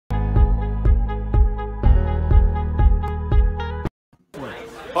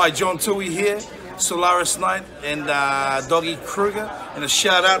Hi, John Tui here, Solaris Knight and Doggy Kruger, and a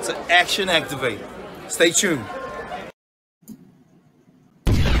shout out to Action Activate. Stay tuned.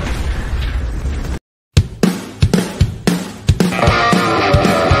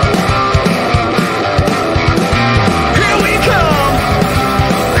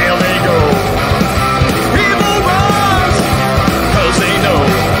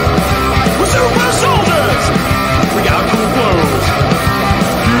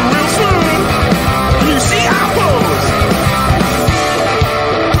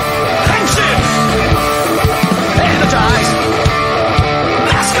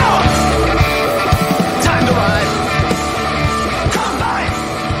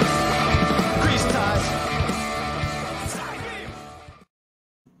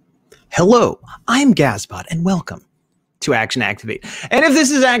 Hello, I'm Gazbot, and welcome to Action Activate. And if this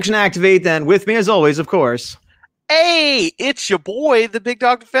is Action Activate, then with me, as always, of course... Hey, it's your boy, the Big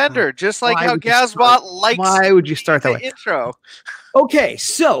Dog Defender, just like how Gazbot likes... Why would you start that way? Intro. Okay,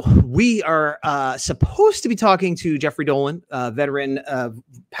 so we are supposed to be talking to Geoffrey Dolan, veteran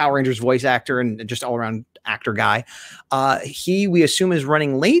Power Rangers voice actor and just all-around actor guy. We assume, is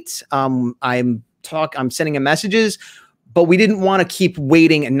running late. I'm sending him messages, but we didn't want to keep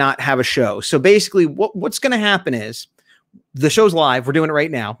waiting and not have a show. So basically what's going to happen is the show's live. We're doing it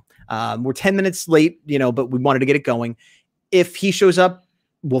right now. We're 10 minutes late, but we wanted to get it going. If he shows up,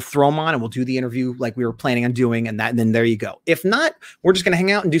 we'll throw him on and we'll do the interview like we were planning on doing. And then there you go. If not, we're just going to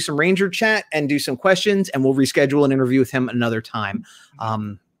hang out and do some Ranger chat and do some questions, and we'll reschedule an interview with him another time.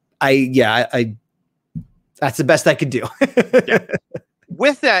 That's the best I could do. Yeah.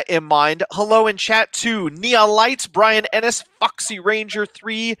 With that in mind, hello in chat to Nia Lights, Brian Ennis, Foxy Ranger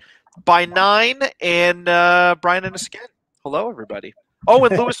 3x9, and Brian Ennis again. Hello, everybody. Oh,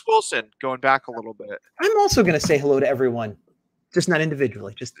 and Lewis Wilson, going back a little bit. I'm also going to say hello to everyone, just not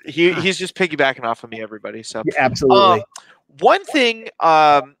individually. He's just piggybacking off of me, everybody. So yeah, absolutely. One thing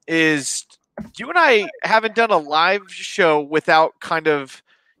is you and I haven't done a live show without kind of,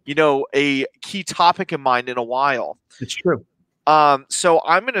 a key topic in mind in a while. It's true. So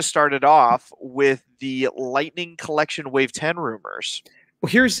I'm going to start it off with the Lightning Collection Wave 10 rumors. Well,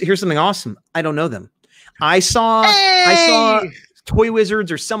 here's something awesome. I don't know them. I saw Toy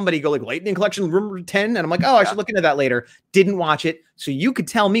Wizards or somebody go like Lightning Collection Rumor 10, and I'm like, I should look into that later. Didn't watch it, so you could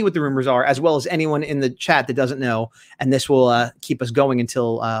tell me what the rumors are, as well as anyone in the chat that doesn't know, and this will keep us going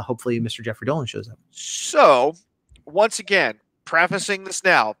until hopefully Mr. Geoffrey Dolan shows up. So, once again, prefacing this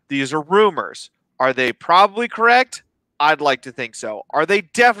now, these are rumors. Are they probably correct? I'd like to think so. Are they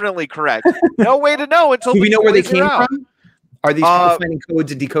definitely correct? No way to know until do we know where they came from? Are these people finding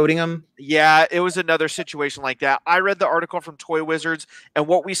codes and decoding them? Yeah, it was another situation like that. I read the article from Toy Wizards, and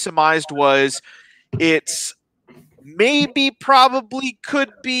what we surmised was it's maybe, probably,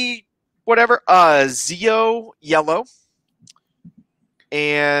 could be, whatever, Zeo Yellow,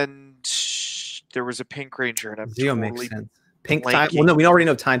 and there was a Pink Ranger, and I'm Zeo totally makes sense. Pink time. Well, no, we already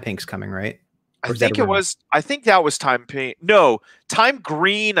know Time Pink's coming, right? I think that was Time Pink. No, Time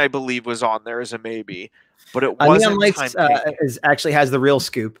Green, I believe, was on there as a maybe, but it wasn't. Lights actually has the real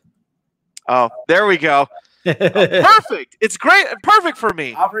scoop. Oh, there we go. Perfect. It's great. Perfect for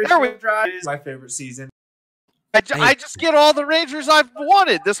me. Operation Drive is my favorite season. I just get all the Rangers I've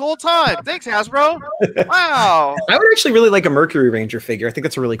wanted this whole time. Thanks, Hasbro. Wow. I would actually really like a Mercury Ranger figure. I think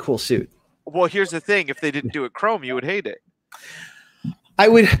that's a really cool suit. Well, here's the thing. If they didn't do it chrome, you would hate it. I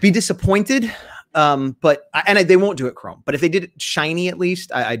would be disappointed, but they won't do it chrome. But if they did it shiny, at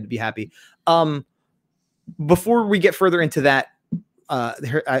least I'd be happy. Before we get further into that,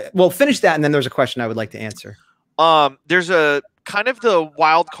 finish that, and then there's a question I would like to answer. There's a kind of the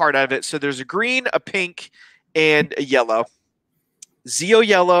wild card out of it. So there's a green, a pink, and a yellow. Zeo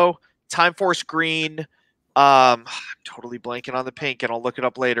Yellow, Time Force Green. I'm totally blanking on the pink, and I'll look it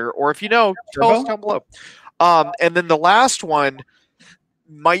up later. Or if you know, tell us down below. And then the last one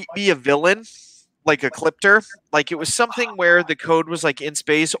might be a villain, like a Clipter. Like it was something where the code was like in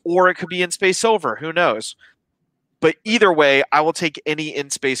space, or it could be in space silver. Who knows? But either way, I will take any in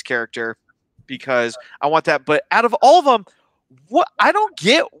space character because I want that. But out of all of them, I don't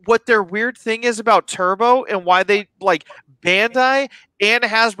get what their weird thing is about Turbo and why they like Bandai and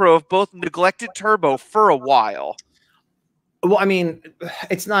Hasbro have both neglected Turbo for a while. Well, I mean,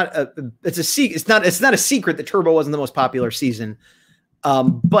 it's not a secret that Turbo wasn't the most popular season.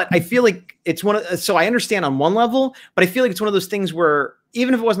 But I feel like it's so I understand on one level, but I feel like it's one of those things where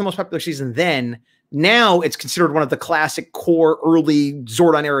even if it wasn't the most popular season then, now it's considered one of the classic core early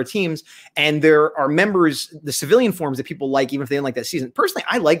Zordon era teams. And there are members, the civilian forms that people like, even if they didn't like that season. Personally,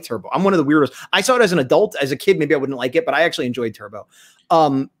 I like Turbo. I'm one of the weirdos. I saw it as an adult. As a kid, maybe I wouldn't like it, but I actually enjoyed Turbo.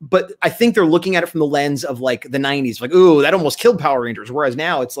 But I think they're looking at it from the lens of like the 90s, like, ooh, that almost killed Power Rangers. Whereas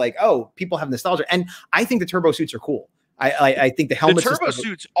now it's like, oh, people have nostalgia. And I think the Turbo suits are cool. I think the helmets. The turbo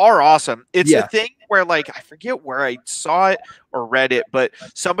suits are awesome. It's a thing where, like, I forget where I saw it or read it, but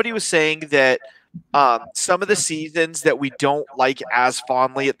somebody was saying that some of the seasons that we don't like as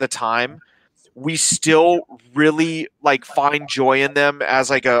fondly at the time, we still really like find joy in them as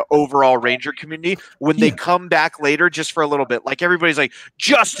like a overall Ranger community when they come back later just for a little bit. Like everybody's like,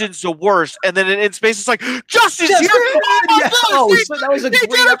 Justin's the worst, and then in space it's like, Justin's here. Oh, so that was a great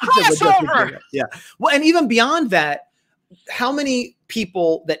crossover. Yeah. Well, and even beyond that, how many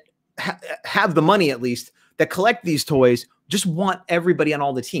people that have the money, at least, that collect these toys just want everybody on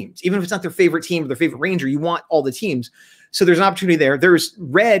all the teams? Even if it's not their favorite team or their favorite Ranger, you want all the teams. So there's an opportunity there. There's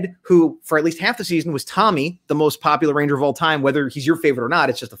Red, who for at least half the season was Tommy, the most popular Ranger of all time, whether he's your favorite or not.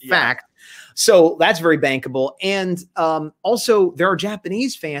 It's just a fact. So that's very bankable. And also there are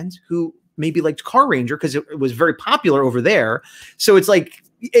Japanese fans who maybe liked Car Ranger because it was very popular over there. So it's like,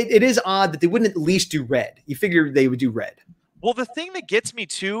 it is odd that they wouldn't at least do Red. You figure they would do Red. Well, the thing that gets me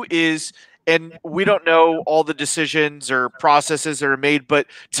too is, and we don't know all the decisions or processes that are made, but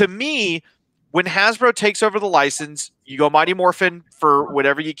to me, when Hasbro takes over the license, you go Mighty Morphin for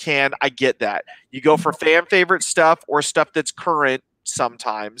whatever you can. I get that. You go for fan favorite stuff or stuff that's current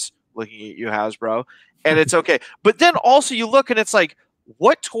sometimes, looking at you, Hasbro, and it's okay. But then also you look and it's like,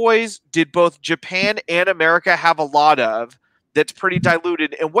 what toys did both Japan and America have a lot of that's pretty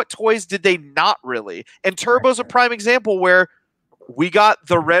diluted, and what toys did they not really? And Turbo's a prime example where we got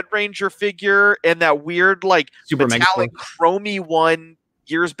the Red Ranger figure and that weird like Super metallic chromy one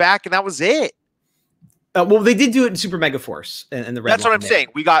years back, and that was it. Well, they did do it in Super Mega Force and the Red. That's what I'm saying.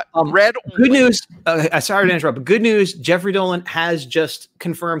 We got Red. Good news. Sorry to interrupt, but good news. Geoffrey Dolan has just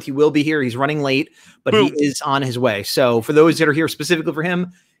confirmed he will be here. He's running late, but he is on his way. So for those that are here specifically for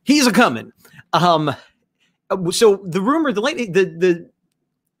him, he's a coming. So the rumor, the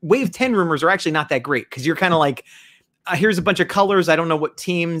Wave 10 rumors are actually not that great because you're kind of like, here's a bunch of colors. I don't know what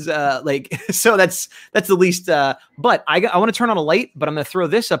teams like. So that's the least. But I want to turn on a light, but I'm going to throw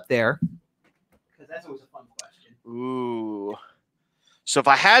this up there because that's always a fun question. Ooh. So if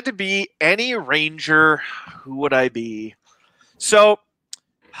I had to be any Ranger, who would I be? So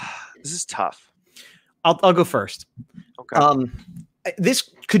this is tough. I'll go first. Okay. This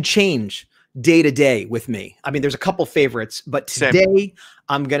could change day to day with me. I mean, there's a couple favorites, but today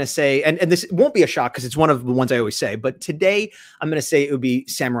I'm going to say, and this won't be a shock because it's one of the ones I always say, but today I'm going to say it would be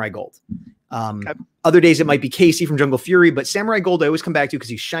Samurai Gold. Other days it might be Casey from Jungle Fury, but Samurai Gold I always come back to because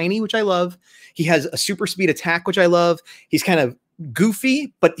he's shiny, which I love. He has a super speed attack, which I love. He's kind of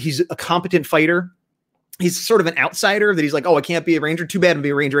goofy, but he's a competent fighter. He's sort of an outsider that he's like, oh, I can't be a Ranger. Too bad to be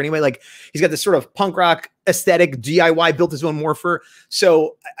a Ranger anyway. Like he's got this sort of punk rock aesthetic, DIY, built his own morpher.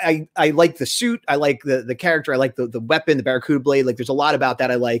 So I like the suit. I like the character. I like the weapon, the Barracuda blade. Like there's a lot about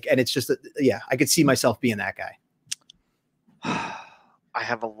that I like. And it's just, I could see myself being that guy. I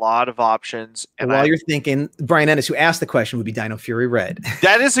have a lot of options. And while you're thinking, Brian Ennis, who asked the question, would be Dino Fury Red.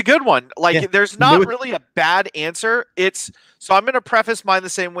 That is a good one. Like there's not really a bad answer. So I'm going to preface mine the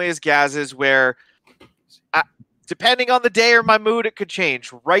same way as Gaz's, where depending on the day or my mood, it could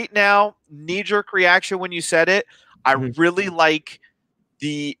change. Right now, knee-jerk reaction when you said it, I really like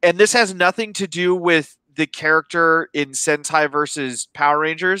and this has nothing to do with the character in Sentai versus Power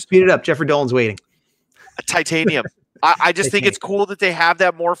Rangers. Speed it up. Geoffrey Dolan's waiting. Titanium. I just think it's cool that they have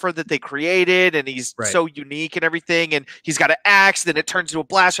that morpher that they created, and he's so unique and everything, and he's got an axe, then it turns into a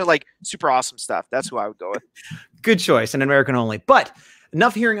blaster, like super awesome stuff. That's who I would go with. Good choice, and American only. But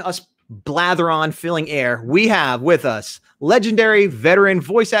enough hearing us blather on, filling air. We have with us legendary veteran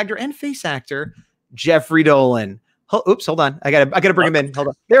voice actor and face actor Geoffrey Dolan. Oops, hold on. I gotta bring him in. Hold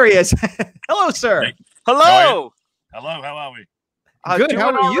on. There he is. Hello, sir. Hey. Hello. Hello. How are we? Good.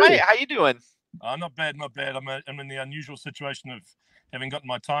 How are you? Right. How you doing? Not bad. Not bad. I'm in the unusual situation of having gotten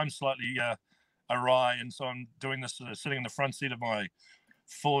my time slightly awry, and so I'm doing this sitting in the front seat of my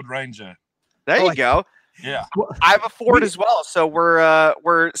Ford Ranger. There you go. Yeah, I have a Ford as well, so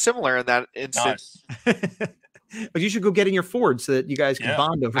we're similar in that instance. Nice. But you should go get in your Ford so that you guys can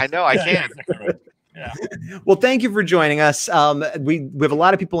bond over. I know I can. Exactly right. Yeah. Well, thank you for joining us. We have a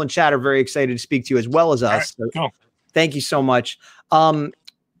lot of people in chat are very excited to speak to you as well as us. Right, cool. Thank you so much.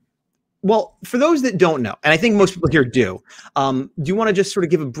 Well, for those that don't know, and I think most people here do you want to just sort of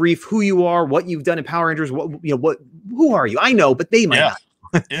give a brief who you are, what you've done in Power Rangers, who are you? I know, but they might not.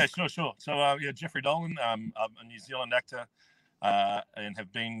 Yeah, sure. So, Geoffrey Dolan, I'm a New Zealand actor and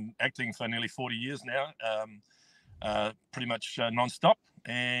have been acting for nearly 40 years now, pretty much non-stop.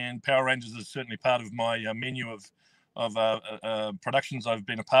 And Power Rangers is certainly part of my menu of productions I've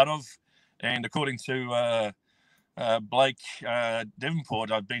been a part of. And according to Blake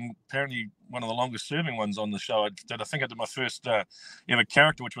Davenport, I've been apparently one of the longest serving ones on the show. I think I did my first ever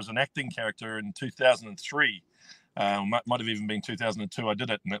character, which was an acting character in 2003. Might have even been 2002. I did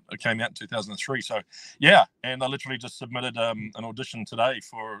it, and it came out in 2003. So, yeah, and I literally just submitted an audition today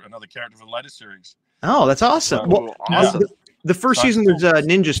for another character for the latest series. Oh, that's awesome. Well, awesome. The first season was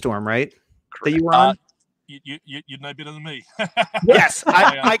Ninja Storm, right? That you were on? You'd know better than me. Yes,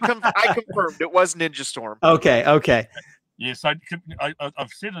 I confirmed it was Ninja Storm. Okay. Yes, I've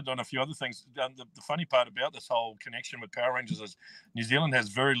said it on a few other things. The funny part about this whole connection with Power Rangers is New Zealand has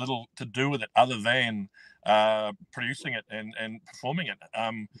very little to do with it other than producing it and performing it.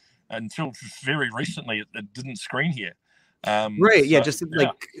 Until very recently, it didn't screen here. Right. Yeah. Just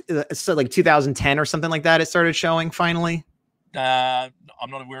like 2010 or something like that. It started showing finally. I'm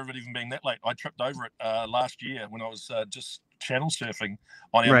not aware of it even being that late. I tripped over it last year when I was just channel surfing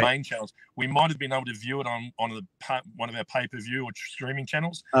on our main channels. We might have been able to view it on one of our pay-per-view or streaming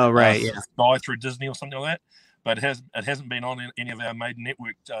channels. Oh, right. Sky through Disney or something like that. But it hasn't been on any of our main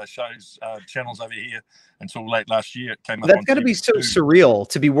network shows channels over here until late last year. It came up. That's got to be so surreal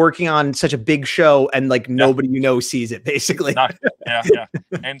to be working on such a big show and like nobody sees it basically. No. Yeah.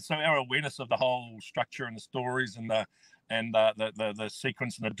 And so our awareness of the whole structure and the stories and the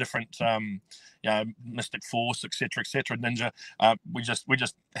sequence and the different Mystic Force, etc., Ninja, we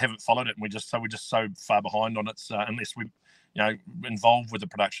just haven't followed it, and we're just so far behind on it unless we involved with the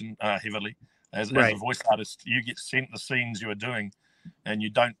production heavily. As a voice artist, you get sent the scenes you are doing, and you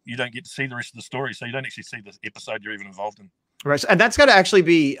don't get to see the rest of the story, so you don't actually see the episode you're even involved in. Right, and that's got to actually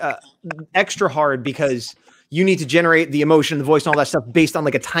be extra hard because you need to generate the emotion, the voice, and all that stuff based on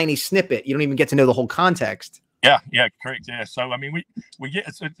like a tiny snippet. You don't even get to know the whole context. Yeah, correct. Yeah, so I mean, we get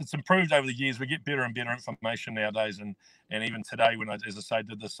it's improved over the years. We get better and better information nowadays, and even today, when I, as I say,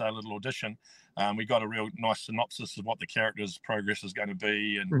 did this little audition, we got a real nice synopsis of what the character's progress is going to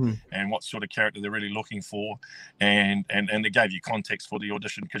be, and what sort of character they're really looking for, and it gave you context for the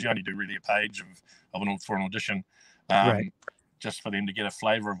audition because you only do really a page for an audition, just for them to get a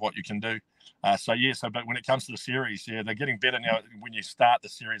flavour of what you can do. But when it comes to the series, they're getting better now. When you start the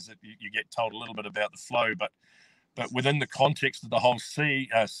series, you get told a little bit about the flow, but within the context of the whole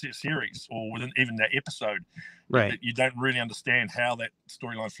series, or within even that episode, you don't really understand how that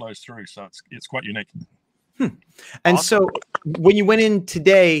storyline flows through. So it's quite unique. And so when you went in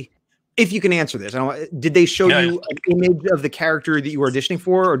today, if you can answer this, did they show you an image of the character that you were auditioning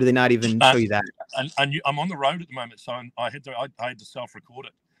for, or did they not even show you that? I'm on the road at the moment, so I had to self-record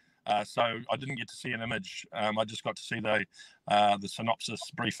it. So I didn't get to see an image. I just got to see the synopsis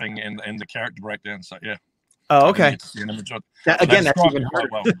briefing and the character breakdown. So yeah. Oh, okay. Again, that's even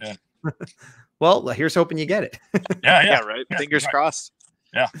harder. Well, here's hoping you get it. Right. Fingers crossed.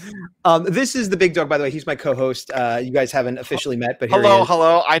 Yeah. This is the Big Dog, by the way. He's my co-host. You guys haven't officially met, but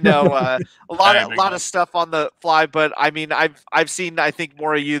hello. I know a lot of stuff on the fly, but I mean, I've seen I think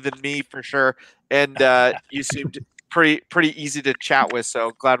more of you than me for sure, and you seemed pretty easy to chat with.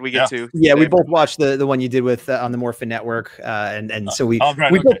 So glad we get to. Yeah, we both watched the one you did with on the Morphin Network, and so we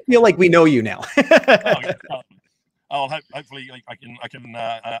both feel like we know you now. Hopefully I can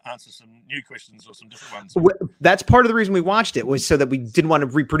answer some new questions or some different ones. That's part of the reason we watched it, was so that we didn't want to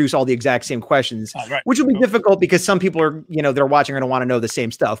reproduce all the exact same questions, which would be difficult because some people are, they're watching and don't want to know the same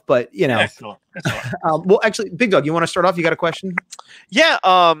stuff. But that's all right. Well, actually, Big Dog, you want to start off? You got a question? Yeah.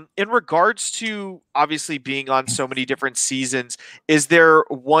 In regards to obviously being on so many different seasons, is there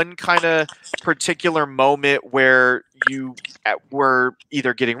one kind of particular moment where you were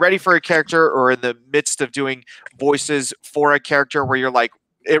either getting ready for a character or in the midst of doing voices for a character where you're like,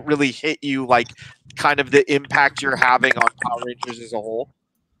 it really hit you, like kind of the impact you're having on Power Rangers as a whole?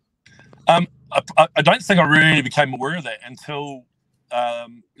 I don't think I really became aware of that until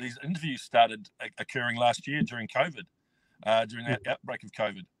these interviews started occurring last year during COVID, during that outbreak of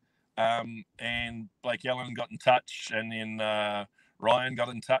COVID. And Blake Allen got in touch, and then Ryan got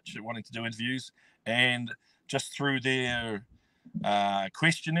in touch wanting to do interviews, and just through their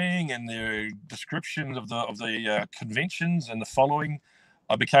questioning and their description of the conventions and the following,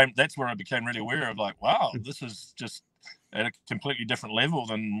 that's where I became really aware of, like, wow, this is just at a completely different level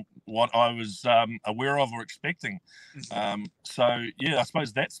than what I was aware of or expecting. So yeah, I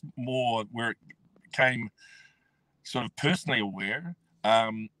suppose that's more where it became sort of personally aware.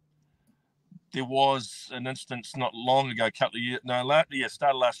 There was an instance not long ago,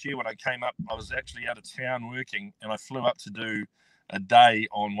 started last year when I came up. I was actually out of town working, and I flew up to do a day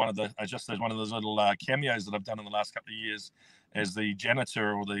on one of those little cameos that I've done in the last couple of years as the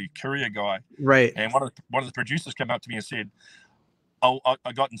janitor or the courier guy. Right. And one of the producers came up to me and said, "Oh,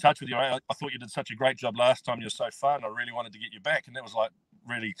 I got in touch with you. I thought you did such a great job last time. You're so fun. I really wanted to get you back." And that was like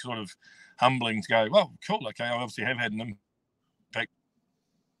really sort of humbling to go, "Well, cool. Okay, I obviously have had an impact."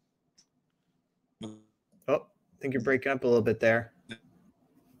 Oh, I think you're breaking up a little bit there.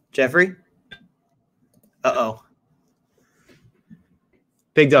 Geoffrey? Uh-oh.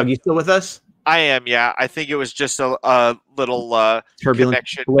 Big Dog, you still with us? I am, yeah. I think it was just a little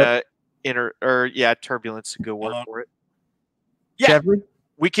Turbulence. connection turbulence, a good word for it. Yeah, Geoffrey?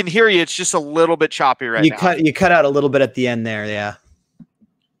 we can hear you. It's just a little bit choppy right now. You cut out a little bit at the end there, yeah.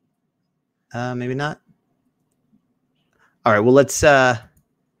 Maybe not. All right, well, let's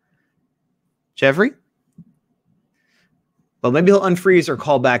Geoffrey? Well, maybe he'll unfreeze or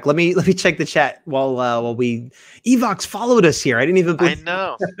call back. Let me check the chat while we Evox followed us here. I didn't even I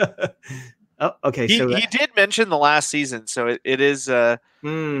know. Oh, okay. He did mention the last season, so it is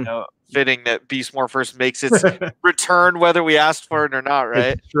fitting that Beast Morphers makes its return, whether we asked for it or not,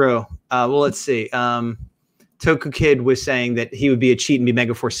 right? It's true. Well, let's see. Toku Kid was saying that he would be a cheat and be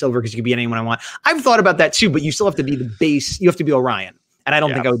Megaforce Silver because you could be anyone I want. I've thought about that too, but you still have to be the base. You have to be Orion, and I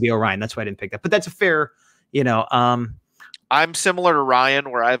don't think I would be Orion. That's why I didn't pick that. But that's a fair, I'm similar to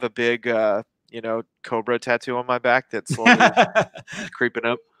Ryan, where I have a big, Cobra tattoo on my back that's slowly creeping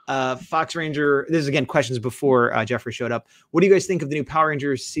up. Fox Ranger. This is again questions before Geoffrey showed up. What do you guys think of the new Power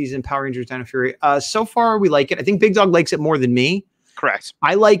Rangers season? Power Rangers Dino Fury. So far, we like it. I think Big Dog likes it more than me. Correct.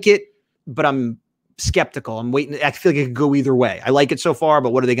 I like it, but I'm skeptical. I'm waiting. I feel like it could go either way. I like it so far,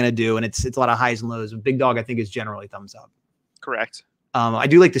 but what are they going to do? And it's a lot of highs and lows. Big Dog, I think, is generally thumbs up. Correct. I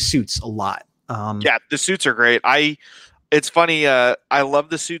do like the suits a lot. Yeah, the suits are great. It's funny. I love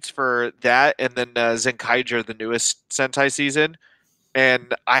the suits for that, and then Zenkaiger, the newest Sentai season,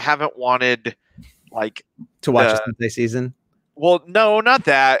 and I haven't wanted to watch the Sentai season. Well, no, not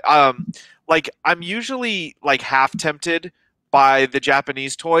that. I'm usually half tempted by the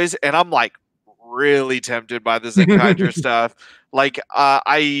Japanese toys, and I'm really tempted by the Zenkaiger stuff.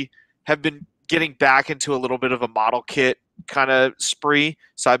 I have been getting back into a little bit of a model kit kind of spree,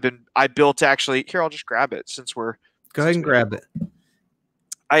 so I built actually. Here, I'll just grab it since we're. Go ahead and grab it.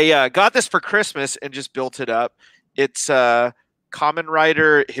 I got this for Christmas and just built it up. It's Kamen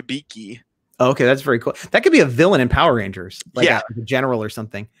Rider Hibiki. Oh, okay, that's very cool. That could be a villain in Power Rangers, like a general or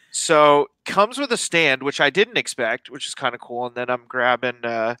something. So comes with a stand, which I didn't expect, which is kind of cool. And then I'm grabbing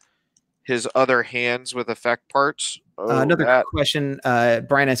his other hands with effect parts. Another question,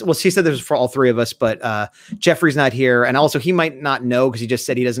 Brian asked, well, she said this was for all three of us, but Geoffrey's not here. And also he might not know because he just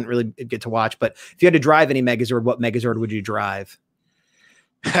said he doesn't really get to watch. But if you had to drive any Megazord, what Megazord would you drive?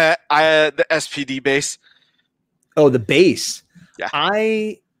 The SPD base. Oh, the base. Yeah.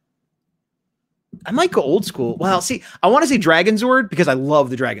 I might go old school. Well, see, I want to say Dragonzord because I love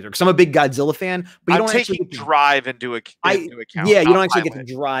the Dragonzord because I'm a big Godzilla fan. But you don't actually drive into account. Yeah, you don't actually get to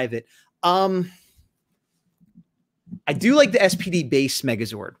drive it. I do like the SPD base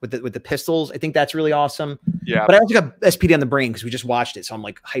Megazord with the pistols. I think that's really awesome. Yeah. But I also got SPD on the brain because we just watched it, so I'm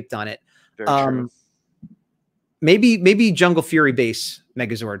hyped on it. Very true. Maybe Jungle Fury base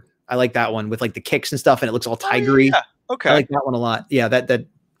Megazord. I like that one with the kicks and stuff, and it looks all tigery. Yeah. Okay. I like that one a lot. Yeah, that.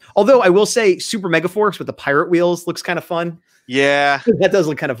 Although I will say Super Megaforce with the pirate wheels looks kind of fun. Yeah. That does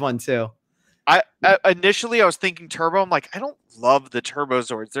look kind of fun too. Initially I was thinking turbo. I'm I don't love the turbo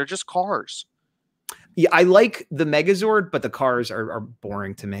Zords. They're just cars. Yeah, I like the Megazord, but the cars are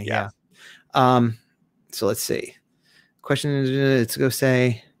boring to me. Yeah. So let's see. Question is, let's go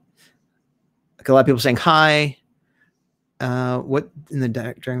say. A lot of people saying hi. What in the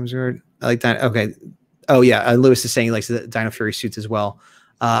Dragon Zord? I like that. Okay. Oh yeah. Lewis is saying he likes the Dino Fury suits as well.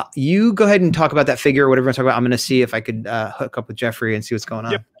 You go ahead and talk about that figure or whatever you talk about. I'm going to see if I could hook up with Geoffrey and see what's going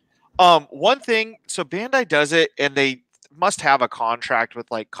on. Yep. One thing. So Bandai does it, and they must have a contract with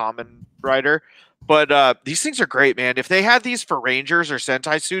Kamen Rider. But these things are great, man. If they had these for Rangers or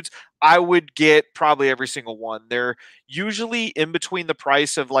Sentai suits, I would get probably every single one. They're usually in between the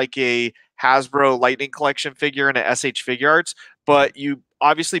price of a Hasbro Lightning Collection figure and a SH Figure Arts, but you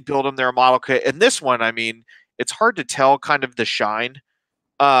obviously build them. They're a model kit. And this one, I mean, it's hard to tell kind of the shine,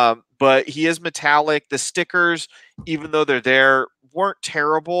 but he is metallic. The stickers, even though they're there, weren't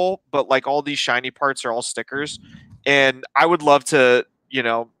terrible, but like all these shiny parts are all stickers, and I would love to, you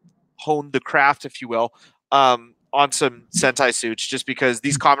know, hone the craft, if you will, on some Sentai suits, just because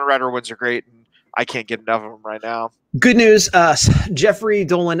these Kamen Rider ones are great, and I can't get enough of them right now. Good news, Geoffrey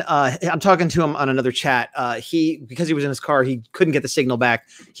Dolan. I'm talking to him on another chat. Because he was in his car, he couldn't get the signal back.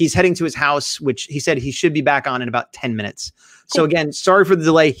 He's heading to his house, which he said he should be back on in about 10 minutes. So again, sorry for the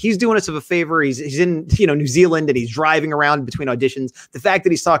delay. He's doing us a favor. He's in New Zealand, and he's driving around between auditions. The fact that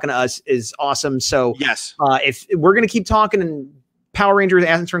he's talking to us is awesome. So yes, if we're gonna keep talking and Power Rangers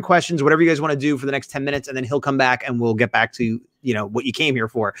answering questions, whatever you guys want to do for the next 10 minutes, and then he'll come back and we'll get back to what you came here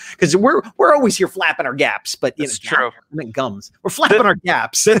for, because we're always here flapping our gaps, but it's true. Gums. We're flapping our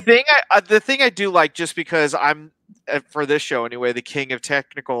gaps. The thing I do like, just because I'm for this show anyway, the king of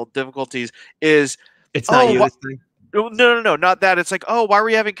technical difficulties, is it's not you this thing. No, not that. It's like, oh, why were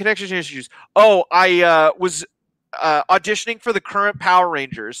you having connection issues? Oh, I was auditioning for the current Power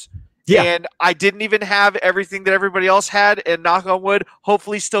Rangers. Yeah. And I didn't even have everything that everybody else had, and knock on wood,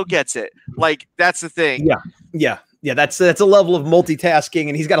 hopefully still gets it. Like, that's the thing. Yeah. That's a level of multitasking,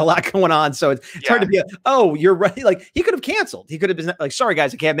 and he's got a lot going on. So it's hard to be, you're right. Like, he could have canceled. He could have been like, sorry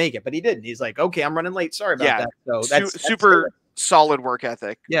guys, I can't make it, but he didn't. He's like, okay, I'm running late. Sorry about that. So that's super solid work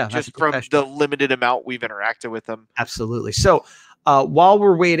ethic. Yeah. Just from the limited amount we've interacted with them. Absolutely. So while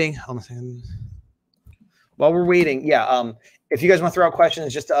we're waiting, if you guys want to throw out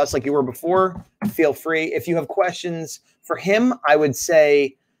questions just to us like you were before, feel free. If you have questions for him, I would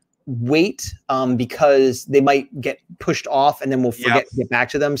say wait, because they might get pushed off and then we'll forget to get back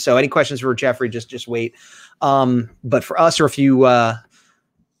to them. So any questions for Geoffrey, just wait. But for us, or if you, I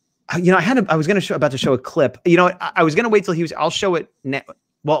was about to show a clip. I was going to wait till I'll show it now.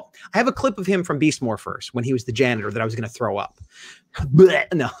 Well, I have a clip of him from Beast Morphers when he was the janitor that I was going to throw up.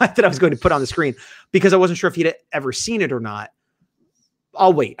 No, that I was going to put on the screen because I wasn't sure if he'd ever seen it or not.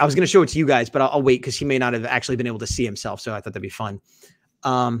 I'll wait. I was going to show it to you guys, but I'll wait because he may not have actually been able to see himself. So I thought that'd be fun.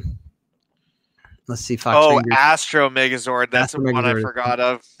 Let's see. Fox Rangers. Astro Megazord. That's the one I forgot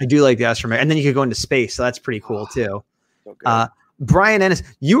of. I do like the Astro Megazord. And then you could go into space. So that's pretty cool too. So Brian Ennis,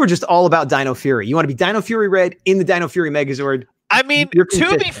 you were just all about Dino Fury. You want to be Dino Fury Red in the Dino Fury Megazord. I mean,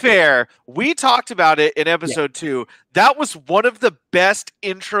 to be fair, we talked about it in episode 2. That was one of the best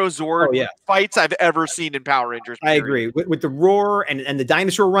intro Zord fights I've ever seen in Power Rangers. I agree. With the roar and the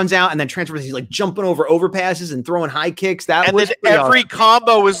dinosaur runs out and then transfers. He's like jumping over overpasses and throwing high kicks. Every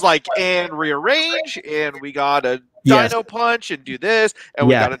combo was like, and rearrange, and we got a Dino punch and do this, and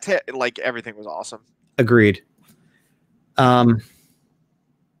we got like everything was awesome. Agreed. Have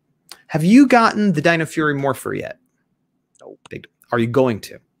you gotten the Dino Fury Morpher yet? Nope. Are you going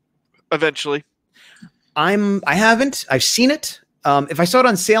to? Eventually. I haven't. I've seen it. If I saw it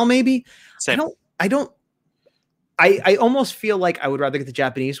on sale, maybe. Same. I almost feel like I would rather get the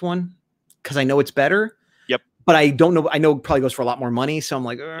Japanese one because I know it's better. Yep. But I don't know. I know it probably goes for a lot more money. So I'm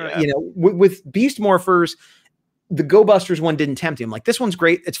like, with Beast Morphers, the Go Busters one didn't tempt me. I'm like, this one's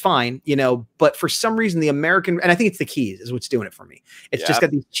great. It's fine, but for some reason the American, and I think it's the keys is what's doing it for me. It's just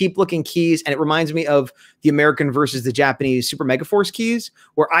got these cheap looking keys. And it reminds me of the American versus the Japanese Super Mega Force keys,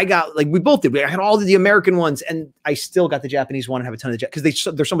 where I got, like, we both did. I had all the American ones and I still got the Japanese one and have a ton of the because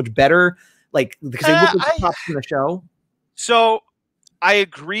they're so much better. Like, because they look like the props from the show. So I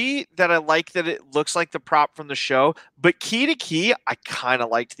agree that I like that it looks like the prop from the show, but key to key, I kind of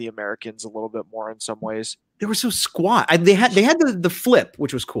liked the Americans a little bit more in some ways. They were so squat. They had the flip,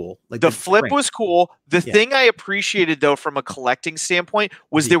 which was cool. Like the flip was cool. The thing I appreciated though, from a collecting standpoint,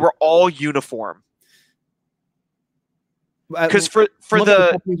 was they were all uniform. Because for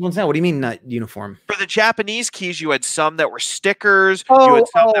the ones now, what do you mean not uniform? For the Japanese keys, you had some that were stickers. You had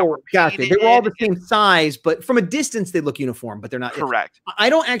some that were gotcha. They were all the same size, but from a distance they look uniform, but they're not. Correct. I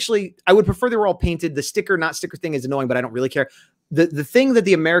would prefer they were all painted. The sticker, not sticker thing is annoying, but I don't really care. The thing that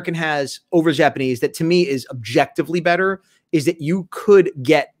the American has over the Japanese that to me is objectively better is that you could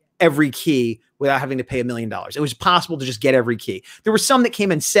get every key without having to pay $1 million. It was possible to just get every key. There were some that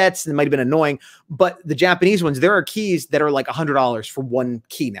came in sets and it might have been annoying, but the Japanese ones, there are keys that are like $100 for one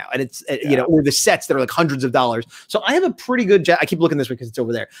key now. And it's, or the sets that are like hundreds of dollars. So I have a pretty good, I keep looking this way because it's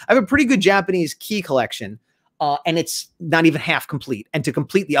over there. I have a pretty good Japanese key collection. And it's not even half complete. And to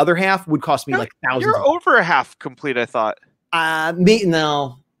complete the other half would cost me like thousands. You're over a half complete, I thought.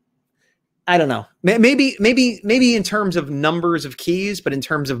 No. I don't know. Maybe in terms of numbers of keys, but in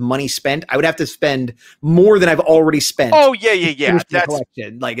terms of money spent, I would have to spend more than I've already spent. Oh yeah. That's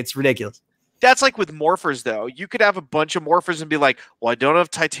collection. Like, it's ridiculous. that's like with morphers, though. You could have a bunch of morphers and be like, well, I don't have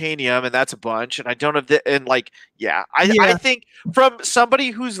titanium, and that's a bunch, and I don't have and like, I think from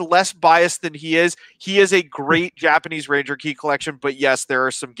somebody who's less biased than he is a great Japanese Ranger key collection, but yes, there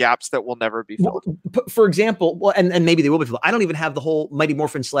are some gaps that will never be filled. For example, well, and maybe they will be filled. I don't even have the whole Mighty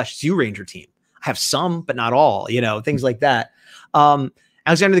Morphin / Zoo Ranger team. I have some, but not all, things like that.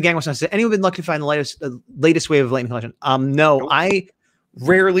 Alexander the Gang was said, anyone been lucky to find the latest wave of Lightning Collection? No, nope. I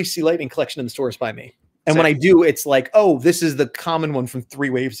rarely see Lightning Collection in the stores by me. And when I do, it's like, oh, this is the common one from 3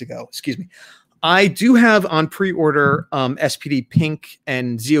 waves ago. Excuse me. I do have on pre-order SPD Pink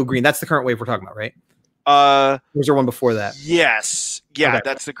and Zeo Green. That's the current wave we're talking about, right? Was there one before that? Yes. Yeah, okay.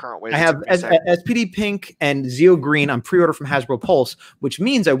 That's the current wave. I have SPD Pink and Zeo Green on pre-order from Hasbro Pulse, which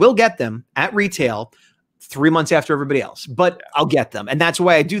means I will get them at retail 3 months after everybody else, but I'll get them. And that's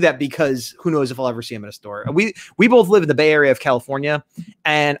why I do that, because who knows if I'll ever see them in a store. We both live in the Bay Area of California,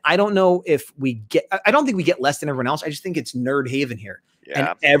 and I don't know if I don't think we get less than everyone else. I just think it's nerd haven here.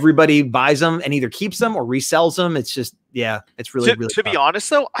 Yeah. And everybody buys them and either keeps them or resells them. It's just, it's really, really to be honest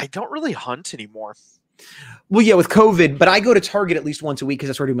though, I don't really hunt anymore. Well, yeah, with COVID, but I go to Target at least once a week because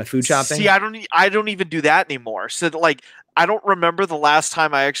that's where I do my food shopping. See, I don't even do that anymore. So like, I don't remember the last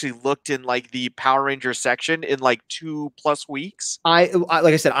time I actually looked in like the Power Ranger section in like 2+ weeks. I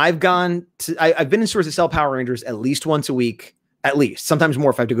like I said, I've been in stores that sell Power Rangers at least once a week, at least, sometimes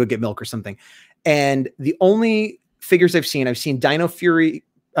more if I have to go get milk or something. And the only figures I've seen Dino Fury,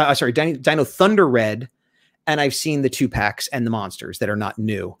 Dino Thunder Red, and I've seen the 2-packs and the monsters that are not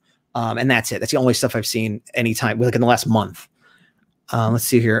new. And that's it. That's the only stuff I've seen anytime, like in the last month. Let's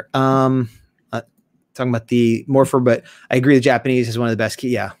see here. Talking about the Morpher, but I agree the Japanese is one of the best.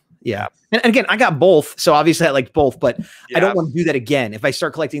 Yeah. And again, I got both, so obviously I liked both, but I don't want to do that again. If I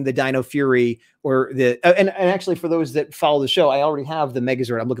start collecting the Dino Fury or the and actually for those that follow the show, I already have the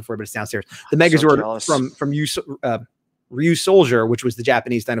Megazord. I'm looking for it, but it's downstairs. The Megazord from Ryu Soldier, which was the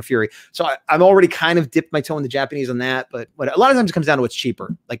Japanese Dino Fury. So I'm already kind of dipped my toe in the Japanese on that, but a lot of times it comes down to what's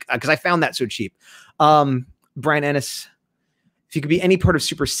cheaper, like because I found that so cheap. Brian Ennis, if you could be any part of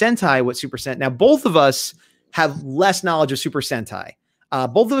Super Sentai, what Super Sentai? Now, both of us have less knowledge of Super Sentai.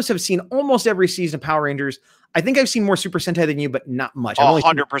 Both of us have seen almost every season of Power Rangers. I think I've seen more Super Sentai than you, but not much.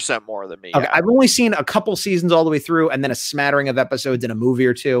 100% more than me. Okay, I've only seen a couple seasons all the way through and then a smattering of episodes in a movie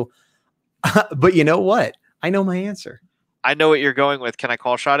or two. But you know what? I know my answer. I know what you're going with. Can I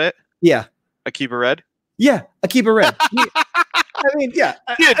call shot it? Yeah. Akiba Red? Yeah, Akiba Red. I mean, yeah.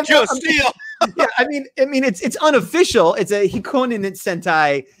 Joe Steele. Yeah, I mean, it's unofficial. It's a Hikonin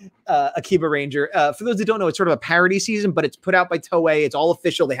Sentai Akiba Ranger. For those that don't know, it's sort of a parody season, but it's put out by Toei. It's all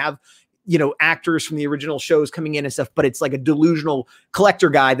official. They have, actors from the original shows coming in and stuff, but it's like a delusional collector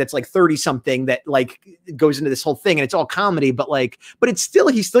guy that's like 30 something that like goes into this whole thing, and it's all comedy, but he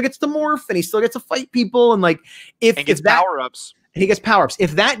still gets to morph and he still gets to fight people. And like, if gets power-ups. He gets power-ups.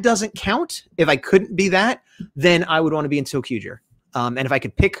 If that doesn't count, if I couldn't be that, then I would want to be in Tokuger. And if I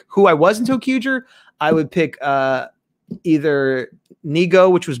could pick who I was in Tokuger, I would pick either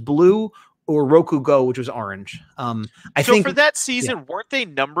Nigo, which was blue, or Rokugo, which was orange. I think for that season, weren't they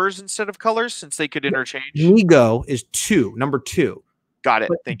numbers instead of colors since they could interchange? Nigo is number 2. Got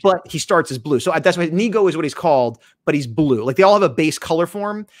it. But he starts as blue. So that's why Nigo is what he's called, but he's blue. Like they all have a base color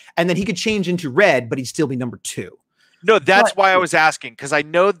form, and then he could change into red, but he'd still be number 2. No, that's why I was asking, because I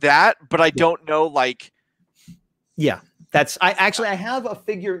know that, but I don't know like. Yeah. I have a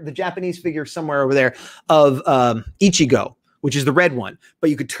figure, the Japanese figure somewhere over there of Ichigo, which is the red one, but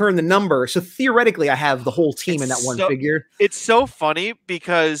you could turn the number. So theoretically, I have the whole team in that one figure. It's so funny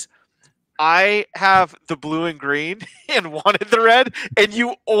because I have the blue and green and wanted the red, and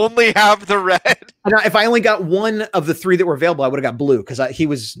you only have the red. And if I only got one of the 3 that were available, I would have got blue because he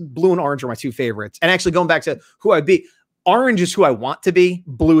was blue and orange are my 2 favorites. And actually going back to who I'd be, orange is who I want to be.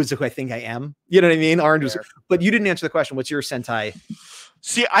 Blue is who I think I am. You know what I mean? Orange was, but you didn't answer the question. What's your Sentai?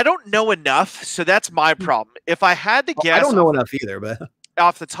 See, I don't know enough, so that's my problem. If I had to guess, I don't know enough either, but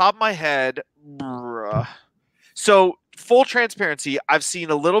off the top of my head, so full transparency, I've seen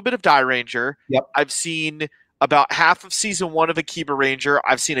a little bit of Die Ranger. Yep. I've seen about half of season 1 of Akiba Ranger.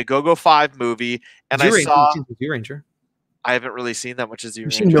 I've seen a Go-Go 5 movie, and I saw Ranger. I haven't really seen that much as Ranger.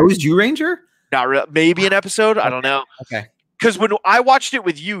 She knows Jew Ranger? Not really. Maybe an episode. I don't know. Okay. Because when I watched it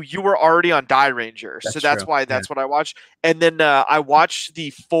with you, you were already on Die Ranger, so that's why what I watched. And then I watched the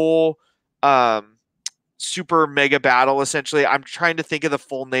full Super Mega Battle. Essentially, I'm trying to think of the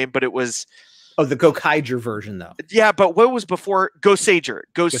full name, but it was the Gokaiger version, though. Yeah, but what was before Goseiger?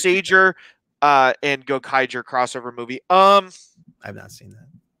 Goseiger and Gokaiger crossover movie. I've not seen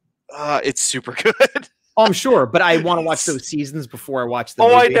that. It's super good. Oh, I'm sure, but I want to watch those seasons before I watch the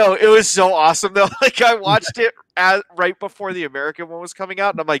movie. I know. It was so awesome, though. Like, I watched it right before the American one was coming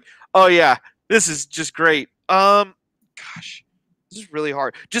out, and I'm like, oh, yeah, this is just great. Gosh, this is really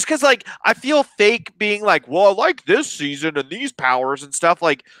hard. Just because, like, I feel fake being like, well, I like this season and these powers and stuff.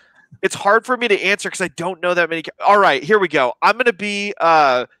 Like, it's hard for me to answer because I don't know that many. All right, here we go. I'm going to be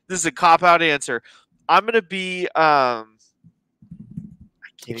this is a cop-out answer. I'm going to be I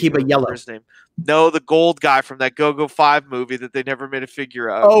can't keep a yellow. His name. No, the gold guy from that Go-Go 5 movie that they never made a figure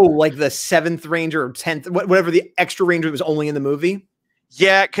of. Oh, like the 7th Ranger or 10th, whatever the extra Ranger that was only in the movie?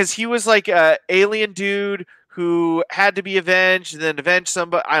 Yeah, because he was like a alien dude who had to be avenged and then avenge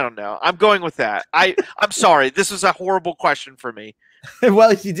somebody. I don't know. I'm going with that. I'm sorry. This was a horrible question for me.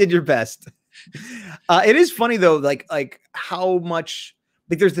 Well, you did your best. It is funny, though, like how much,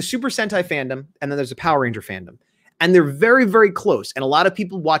 like there's the Super Sentai fandom and then there's the Power Ranger fandom. And they're very, very close. And a lot of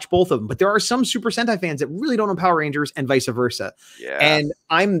people watch both of them. But there are some Super Sentai fans that really don't know Power Rangers and vice versa. Yeah. And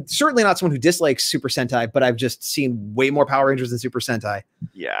I'm certainly not someone who dislikes Super Sentai, but I've just seen way more Power Rangers than Super Sentai.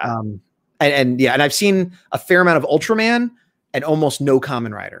 Yeah. And I've seen a fair amount of Ultraman and almost no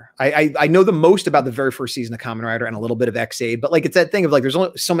Kamen Rider. I know the most about the very first season of Kamen Rider and a little bit of X-Aid. But like it's that thing of like there's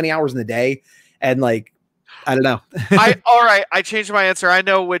only so many hours in the day. And like, I don't know. All right. I changed my answer. I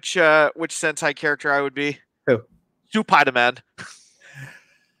know which Sentai character I would be. Who? Spider-Man.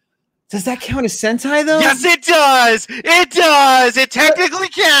 Does that count as Sentai, though? Yes, it does. It does. It technically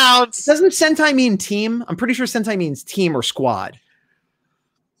counts. Doesn't Sentai mean team? I'm pretty sure Sentai means team or squad.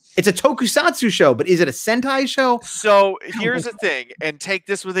 It's a tokusatsu show, but is it a Sentai show? So here's the thing, and take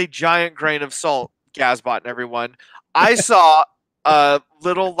this with a giant grain of salt, Gazbot and everyone. I saw a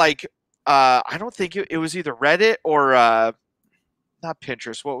little, like, I don't think it was either Reddit or not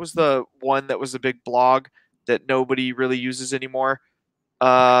Pinterest. What was the one that was a big blog that nobody really uses anymore?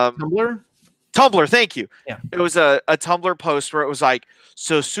 Tumblr? Tumblr, thank you. Yeah. It was a Tumblr post where it was like,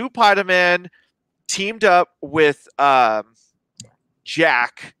 so Spider-Man teamed up with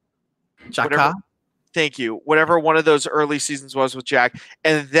Jack. Jaka? Thank you. Whatever one of those early seasons was with Jack.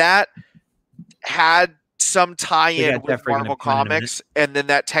 And that had some tie-in with Marvel Comics, and then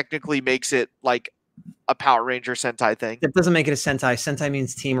that technically makes it like a Power Ranger Sentai thing. That doesn't make it a Sentai. Sentai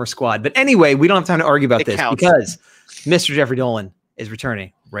means team or squad. But anyway, we don't have time to argue about this because Mr. Geoffrey Dolan is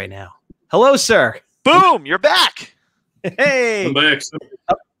returning right now. Hello, sir. Boom! You're back. Hey. I'm back.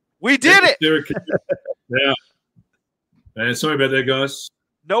 We did it. Yeah. And sorry about that, guys.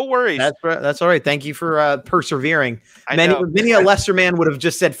 No worries. That's all right. Thank you for persevering. Know. Many a lesser man would have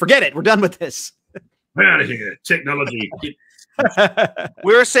just said, forget it. We're done with this. Out of here. Technology.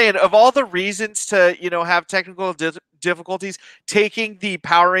 We were saying, of all the reasons to, have technical difficulties, taking the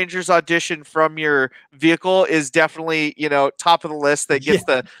Power Rangers audition from your vehicle is definitely, top of the list that gets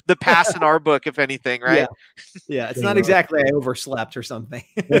the pass in our book, if anything, right? Yeah, it's not exactly I overslept or something.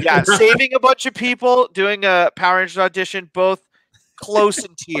 Yeah, saving a bunch of people, doing a Power Rangers audition, both close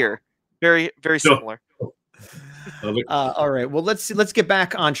in tier. Very, very similar. All right. Well, let's get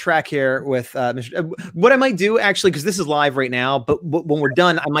back on track here with Mr. What I might do actually, because this is live right now, but when we're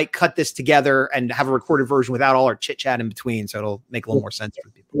done, I might cut this together and have a recorded version without all our chit chat in between, so it'll make a little more sense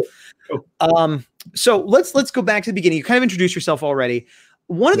for people. So let's go back to the beginning. You kind of introduced yourself already.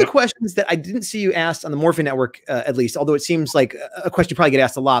 One of the questions that I didn't see you asked on the Morphin Network, at least, although it seems like a question you probably get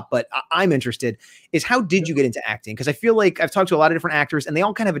asked a lot, but I'm interested, is how did you get into acting? Because I feel like I've talked to a lot of different actors, and they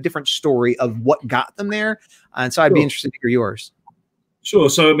all kind of have a different story of what got them there. And so I'd be interested to hear yours. Sure.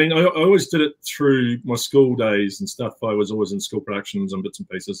 So, I mean, I always did it through my school days and stuff. I was always in school productions and bits and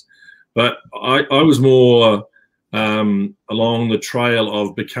pieces. But I was more along the trail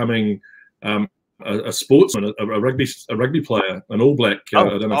of becoming a sportsman, a rugby player, an All Black. I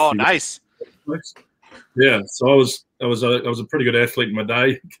don't know if nice. Yeah, so I was a pretty good athlete in my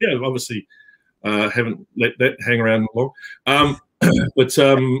day. Yeah, obviously haven't let that hang around long.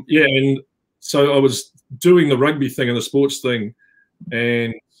 Yeah, and so I was doing the rugby thing and the sports thing,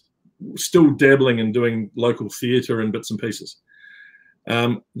 and still dabbling in doing local theatre and bits and pieces.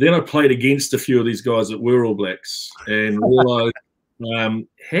 Then I played against a few of these guys that were All Blacks and realised,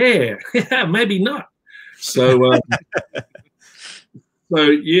 maybe not. So, so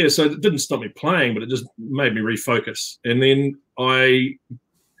it didn't stop me playing, but it just made me refocus. And then I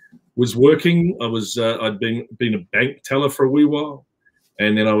was working. I'd been a bank teller for a wee while,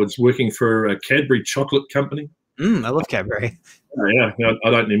 and then I was working for a Cadbury chocolate company. I love Cadbury. Yeah, I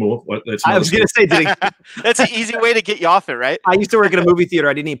don't anymore. I was going to say, that's an easy way to get you off it, right? I used to work at a movie theater.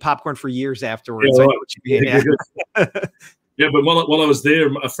 I didn't eat popcorn for years afterwards. Yeah, right. Yeah, but while I was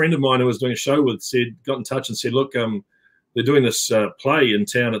there, a friend of mine who was doing a show with got in touch and said, look, they're doing this play in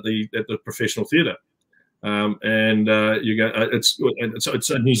town at the professional theatre. and you go. It's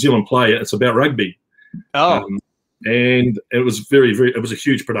a New Zealand play. It's about rugby. Oh. And it was it was a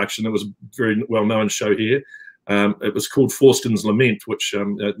huge production. It was a very well-known show here. It was called Forskin's Lament, which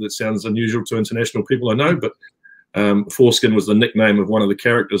that sounds unusual to international people, I know, but Forskin was the nickname of one of the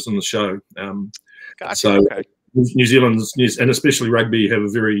characters in the show. Gotcha. So Okay. New Zealand's, and especially rugby, have a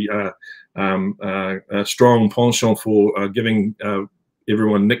very strong penchant for giving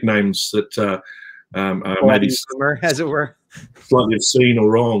everyone nicknames that are maybe humor, as it were, slightly obscene or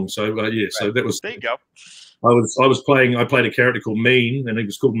wrong. So yeah, so that was. There you go. I played a character called Mean, and he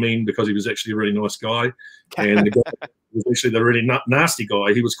was called Mean because he was actually a really nice guy, and the guy was actually the really nasty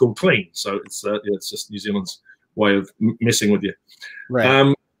guy. He was called Clean. So it's just New Zealand's way of messing with you.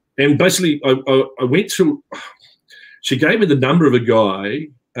 right? And basically, I went to. She gave me the number of a guy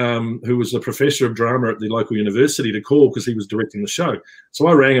who was a professor of drama at the local university to call because he was directing the show. So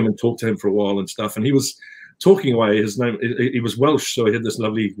I rang him and talked to him for a while and stuff, and he was talking away. His name, he was Welsh, so he had this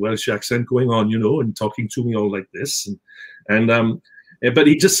lovely Welsh accent going on, and talking to me all like this, but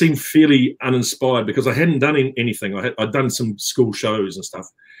he just seemed fairly uninspired because I hadn't done anything. I'd done some school shows and stuff,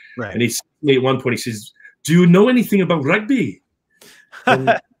 Right. and he said to me at one point, he says, "Do you know anything about rugby?"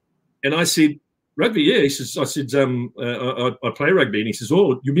 And I said, "Rugby, yeah." He says, "I said, I play rugby." And he says,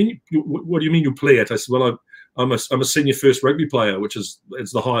 "Oh, what do you mean you play it?" I said, "Well, I'm a senior first rugby player, which is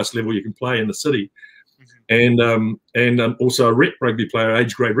the highest level you can play in the city." And also a rep rugby player,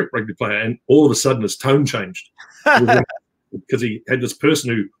 age grade rep rugby player, and all of a sudden his tone changed because he had this person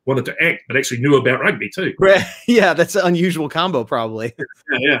who wanted to act but actually knew about rugby too. Right. Yeah, that's an unusual combo, probably.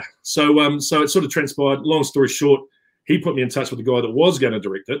 Yeah. So it sort of transpired. Long story short, he put me in touch with the guy that was going to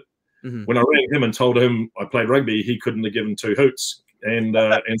direct it. Mm-hmm. When I rang him and told him I played rugby, he couldn't have given two hoots, and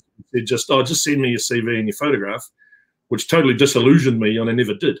said just send me your CV and your photograph, which totally disillusioned me, and I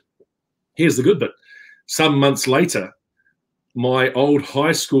never did. Here's the good bit. Some months later, my old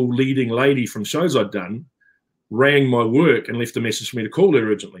high school leading lady from shows I'd done rang my work and left a message for me to call her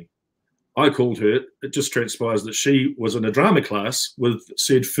urgently. I called her. It just transpires that she was in a drama class with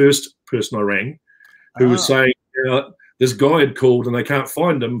said first person I rang, who was saying this guy had called and they can't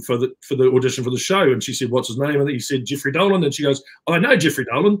find him for the audition for the show. And she said, "What's his name?" And he said, "Geoffrey Dolan." And she goes, "I know Geoffrey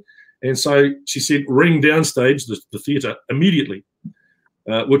Dolan." And so she said, "Ring downstage the theatre immediately."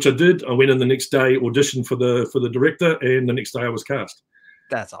 Which I did. I went in the next day, auditioned for the director, and the next day I was cast.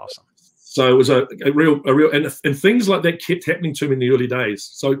 That's awesome. So it was a real, and things like that kept happening to me in the early days.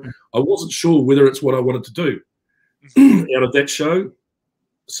 So I wasn't sure whether it's what I wanted to do. Out of that show,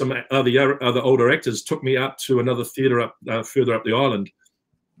 some other older actors took me up to another theatre further up the island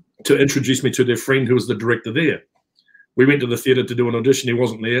to introduce me to their friend who was the director there. We went to the theatre to do an audition. He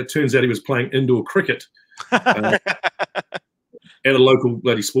wasn't there. It turns out he was playing indoor cricket. At a local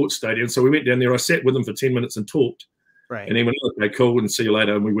bloody sports stadium. So we went down there. I sat with him for 10 minutes and talked. Right. And he went, "Okay, cool, and see you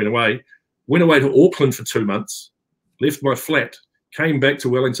later." And we went away. Went away to Auckland for 2 months, left my flat, came back to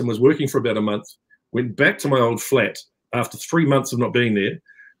Wellington, was working for about a month, went back to my old flat after 3 months of not being there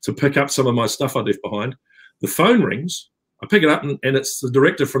to pick up some of my stuff I left behind. The phone rings. I pick it up, and it's the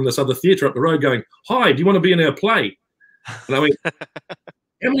director from this other theatre up the road going, "Hi, do you want to be in our play?" And I went, "How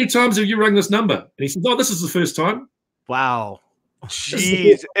many times have you rung this number?" And he said, "Oh, this is the first time." Wow.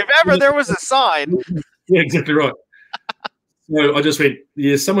 Jeez, if ever there was a sign. Yeah, exactly right. So I just went,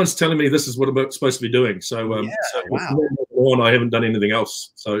 "Yeah, someone's telling me this is what I'm supposed to be doing." So, wow. I haven't done anything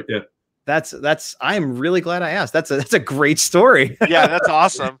else. So yeah, that's. I am really glad I asked. That's a great story. Yeah, that's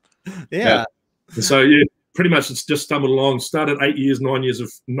awesome. Yeah. So yeah, pretty much it's just stumbled along. Started 9 years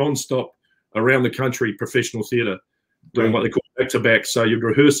of non-stop around the country professional theatre, doing what they call back-to-back. So you'd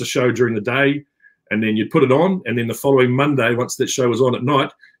rehearse the show during the day, and then you'd put it on, and then the following Monday, once that show was on at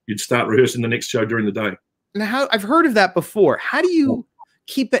night, you'd start rehearsing the next show during the day. Now, I've heard of that before. How do you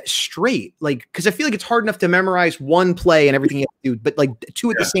keep it straight? Like, because I feel like it's hard enough to memorize one play and everything you have to do, but like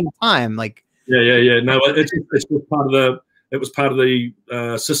two at the same time, like. Yeah. No, it's just part of the. It was part of the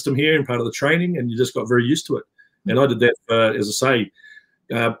system here and part of the training, and you just got very used to it. And I did that for, as I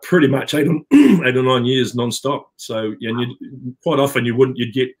say, pretty much 8 or 9 years non-stop. So quite often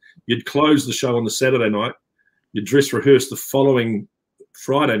you'd close the show on the Saturday night, you'd dress rehearse the following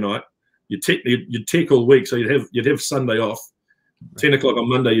Friday night, you'd tech all week, so you'd have Sunday off. 10 o'clock on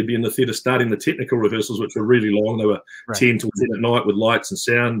Monday, you'd be in the theatre starting the technical rehearsals, which were really long. They were 10 to 10 at night with lights and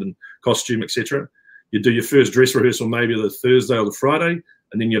sound and costume, etc. You'd do your first dress rehearsal maybe the Thursday or the Friday,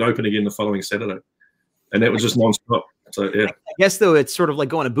 and then you'd open again the following Saturday. And that was just non-stop. So, yeah. I guess, though, it's sort of like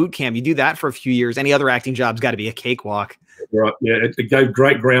going to boot camp. You do that for a few years. Any other acting job's got to be a cakewalk. Right. Yeah. It gave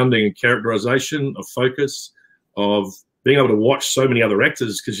great grounding and characterization, of focus, of being able to watch so many other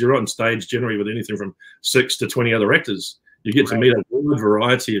actors, because you're on stage generally with anything from 6 to 20 other actors. You get to meet a wide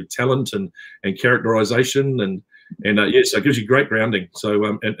variety of talent and characterization, and yeah, so it gives you great grounding. So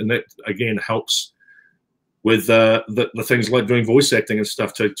and that again helps with the things like doing voice acting and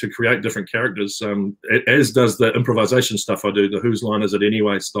stuff to create different characters. As does the improvisation stuff I do, the whose line is it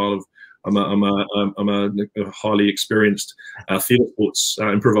anyway style of. I'm a highly experienced theatre sports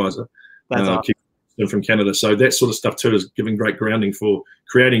improviser. That's awesome. From Canada, so that sort of stuff too is giving great grounding for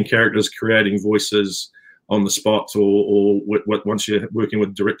creating characters, creating voices on the spot, or once you're working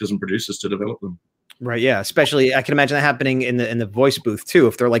with directors and producers to develop them. Right. Yeah. Especially, I can imagine that happening in the voice booth too.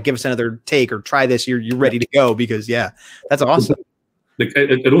 If they're like, give us another take or try this, you're ready to go, because yeah, that's awesome.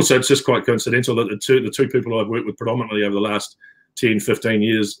 It also, it's just quite coincidental that the two people I've worked with predominantly over the last 10, 15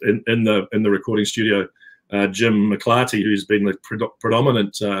 years in the recording studio, Jim McClarty, who's been the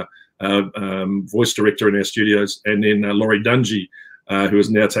predominant voice director in our studios, and then Laurie Dungy, who has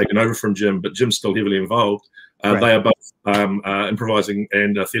now taken over from Jim, but Jim's still heavily involved. They are both improvising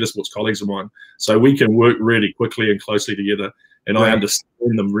and theatre sports colleagues of mine. So we can work really quickly and closely together, and I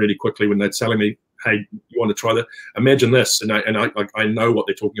understand them really quickly when they're telling me, hey, you want to try that? Imagine this, and I know what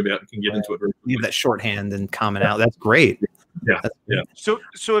they're talking about and can get into it really quickly. You have that shorthand and comment out. That's great. Yeah. So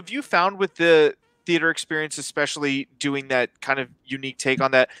have you found with the theater experience, especially doing that kind of unique take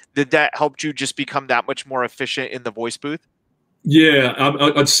on that, did that help you just become that much more efficient in the voice booth? Yeah,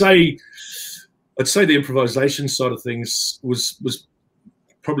 I'd say the improvisation side of things was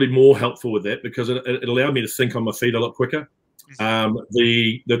probably more helpful with that, because it allowed me to think on my feet a lot quicker.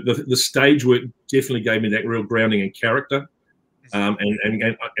 The stage work definitely gave me that real grounding in character, and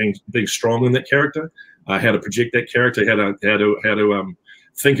being strong in that character, how to project that character, how to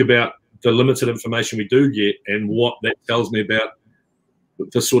think about the limited information we do get and what that tells me about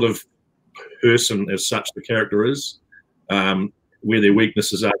the sort of person as such the character is, where their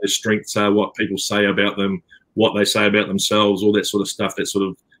weaknesses are, their strengths are, what people say about them, what they say about themselves, all that sort of stuff, that sort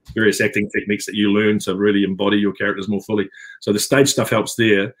of various acting techniques that you learn to really embody your characters more fully. So the stage stuff helps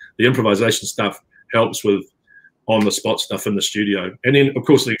there. The improvisation stuff helps with on-the-spot stuff in the studio. And then, of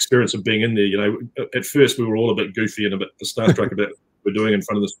course, the experience of being in there, you know, at first we were all a bit goofy and a bit starstruck about what we're doing in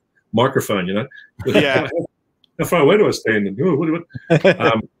front of this microphone, you know. Yeah. How far away do I stand? And,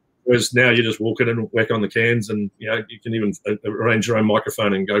 whereas now you just walk in and whack on the cans, and, you know, you can even arrange your own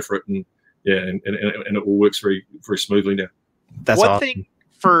microphone and go for it. And, yeah, and it all works very, very smoothly now. That's one awesome. thing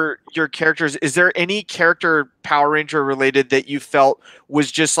for your characters, is there any character Power Ranger related that you felt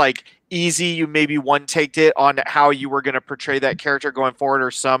was just like easy, you maybe one-taked it on how you were going to portray that character going forward,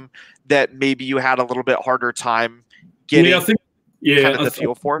 or some that maybe you had a little bit harder time getting kind of the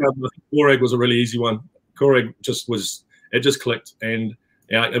feel for? Korag was a really easy one. Korag just clicked, and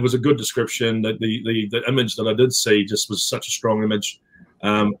it was a good description. The image that I did see just was such a strong image.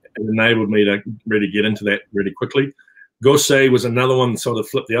 It enabled me to really get into that really quickly. Gosei was another one, sort of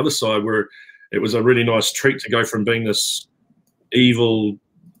flipped the other side, where it was a really nice treat to go from being this evil,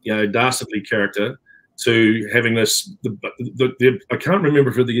 you know, dastardly character to having this. I can't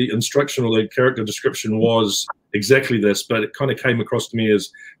remember if the instruction or the character description was exactly this, but it kind of came across to me as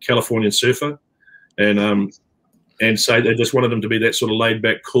Californian surfer, and so they just wanted him to be that sort of laid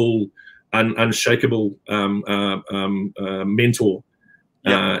back, cool, unshakable mentor.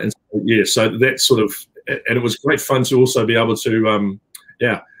 And so that sort of. And it was great fun to also be able to,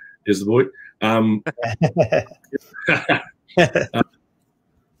 here's the boy.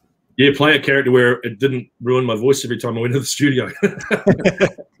 Play a character where it didn't ruin my voice every time I went to the studio. I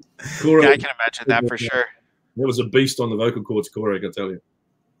can imagine that for sure. That was a beast on the vocal cords, Corey, I can tell you.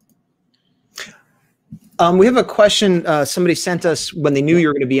 We have a question somebody sent us when they knew you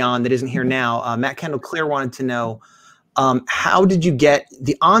were going to be on that isn't here now. Matt Kendall Clear wanted to know, how did you get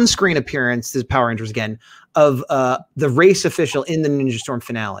the on-screen appearance, this is Power Rangers again, of the race official in the Ninja Storm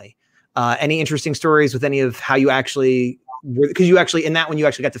finale? Any interesting stories with any of how you actually were, because you actually, in that one, you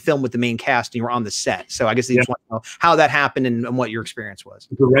actually got to film with the main cast and you were on the set. So I guess they just want to know how that happened and what your experience was.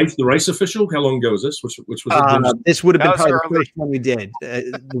 The race official, how long ago was this? Which was this would have been probably the first one we did. So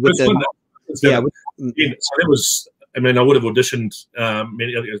that was, I mean, I would have auditioned,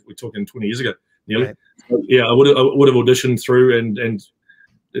 we're talking 20 years ago, nearly. Right. So, yeah, I would have auditioned through, and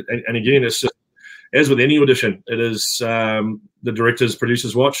again, it's just, as with any audition, it is the directors,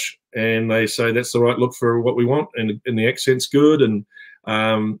 producers watch, and they say that's the right look for what we want, and the accent's good, and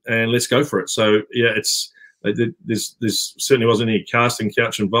let's go for it. So yeah, there's certainly wasn't any casting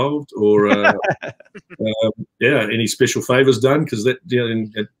couch involved, or any special favors done, because that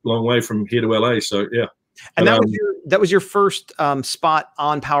a long way from here to LA. So yeah. And that was your first spot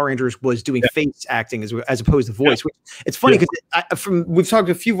on Power Rangers, was doing face acting as opposed to voice. Which, it's funny because we've talked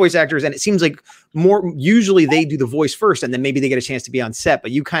to a few voice actors, and it seems like usually they do the voice first, and then maybe they get a chance to be on set.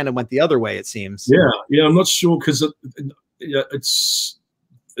 But you kind of went the other way, it seems. Yeah, I'm not sure because it's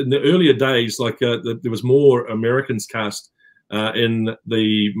in the earlier days, like there was more Americans cast in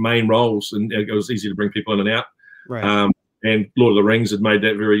the main roles, and it was easy to bring people in and out. Right. And Lord of the Rings had made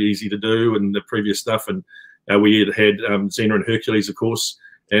that very easy to do, and the previous stuff. And we had Xena and Hercules, of course.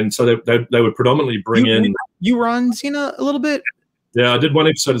 And so they would predominantly bring in. You were on Xena a little bit? Yeah, I did one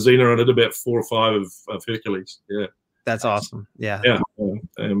episode of Xena, and I did about 4 or 5 of Hercules. Yeah. That's awesome. Yeah. Yeah.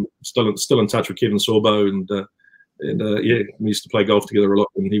 Still in touch with Kevin Sorbo, and yeah, we used to play golf together a lot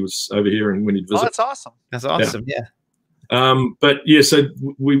when he was over here and when he'd visit. Oh, that's awesome. That's awesome. Yeah. But yeah, so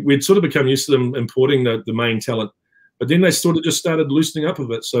we'd sort of become used to them importing the main talent. But then they sort of just started loosening up a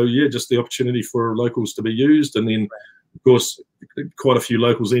bit. So, yeah, just the opportunity for locals to be used. And then, of course, quite a few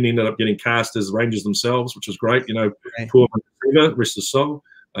locals then ended up getting cast as Rangers themselves, which was great. You know, poor rest of soul,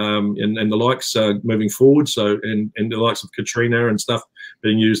 and the likes moving forward. So, and the likes of Katrina and stuff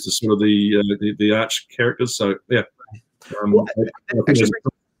being used as sort of the arch characters. So, yeah.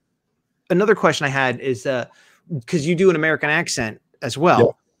 Another question I had is because you do an American accent as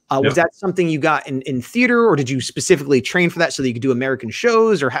well. Was that something you got in theater, or did you specifically train for that so that you could do American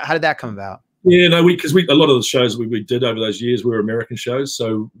shows, or how did that come about? Yeah, no, because a lot of the shows we did over those years were American shows,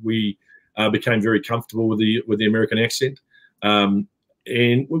 so we became very comfortable with the American accent. And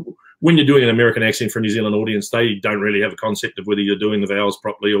when you're doing an American accent for a New Zealand audience, they don't really have a concept of whether you're doing the vowels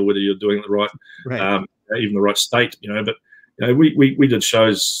properly or whether you're doing it right, even the right state, you know. But you know, we did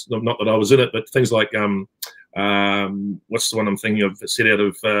shows, not that I was in it, but things like what's the one I'm thinking of? Set out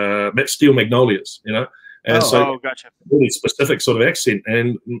of Steel Magnolias, you know. And gotcha. Really specific sort of accent.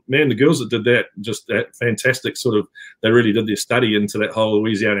 And man, the girls that did that, just that fantastic sort of, they really did their study into that whole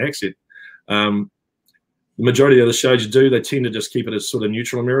Louisiana accent. The majority of the shows you do, they tend to just keep it as sort of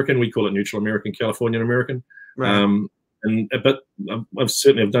neutral American. We call it neutral American, Californian American. Right. But I've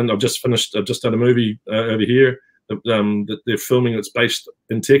just done a movie over here that they're filming that's based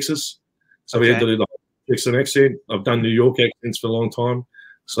in Texas. So we had to do the Texan accent. I've done New York accents for a long time.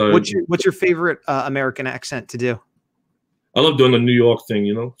 So what's your favorite American accent to do? I love doing the New York thing,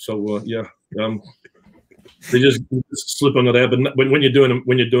 you know. So yeah, they just slip on it out. But when you're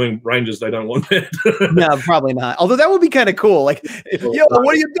doing Rangers, they don't want that. No, probably not. Although that would be kind of cool. Like, yo,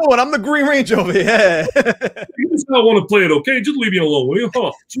 what are you doing? I'm the Green Ranger over here. You just don't want to play it, okay? Just leave me alone, will you?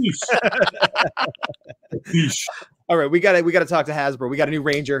 Oh, jeez. All right, we got to talk to Hasbro. We got a new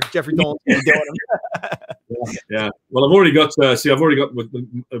Ranger, Geoffrey Dolan. Yeah. Well, I've already got. We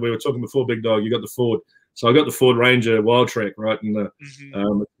were talking before, Big Dog. You got the Ford. So I got the Ford Ranger Wild Track, right, and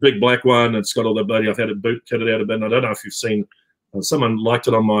the big black one. It's got all the bloody. I've had it boot kitted out a bit. And I don't know if you've seen. Someone liked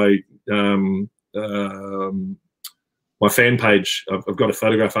it on my fan page. I've got a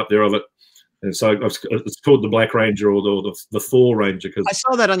photograph up there of it. And so it's called the Black Ranger or the Thor Ranger. Because I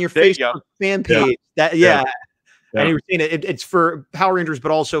saw that on your Facebook fan page. Yeah. And you were saying it's for Power Rangers,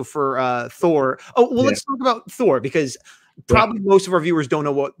 but also for Thor. Oh, well, let's talk about Thor, because probably most of our viewers don't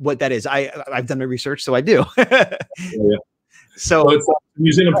know what that is. I've done my research, so I do. So it's a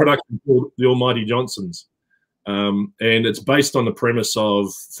New Zealand production called The Almighty Johnsons. And it's based on the premise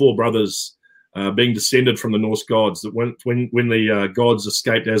of 4 brothers being descended from the Norse gods. That when the gods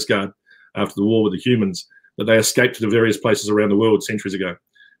escaped Asgard after the war with the humans, that they escaped to the various places around the world centuries ago.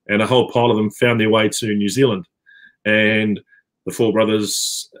 And a whole pile of them found their way to New Zealand. And the 4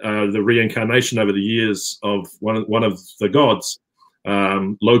 brothers, the reincarnation over the years of one of the gods.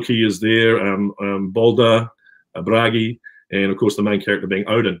 Loki is there, Balder, Bragi, and of course the main character being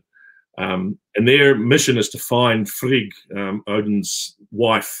Odin. And their mission is to find Frigg, Odin's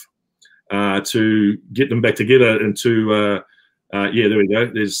wife, to get them back together and to there we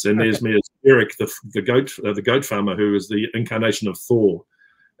go. There's me as Eric, the goat farmer, who is the incarnation of Thor.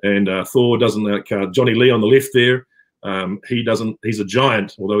 And Thor doesn't like Johnny Lee on the left there. He's a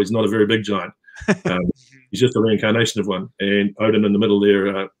giant, although he's not a very big giant. He's just a reincarnation of one. And Odin in the middle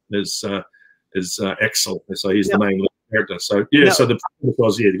there is Axel. So he's the main character. So so the problem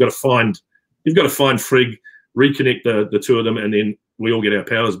was you've got to find Frigg, reconnect the 2 of them, and then we all get our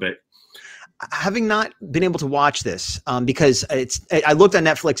powers back. Having not been able to watch this, because I looked on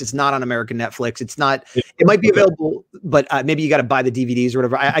Netflix, it's not on American Netflix. It's not, it might be available, but maybe you got to buy the DVDs or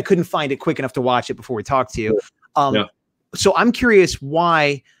whatever. I couldn't find it quick enough to watch it before we talked to you. So I'm curious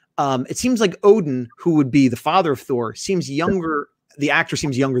why it seems like Odin, who would be the father of Thor, seems younger the actor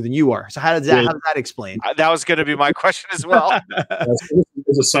seems younger than you are. So how does that explain? That was going to be my question as well.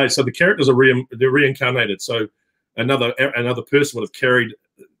 As I say, so the characters are they're reincarnated. So another person would have carried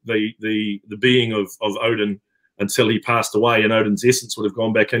the being of Odin until he passed away, and Odin's essence would have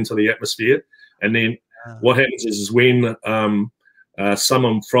gone back into the atmosphere. And then what happens is when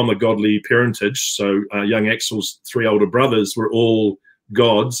someone from a godly parentage, so young Axel's 3 older brothers were all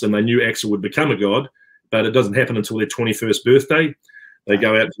gods, and they knew Axel would become a god, but it doesn't happen until their 21st birthday. They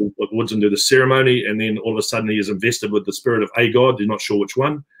go out to the woods and do the ceremony, and then all of a sudden he is invested with the spirit of a god. They're not sure which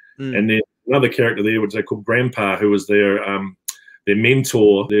one. And then another character there, which they call Grandpa, who was their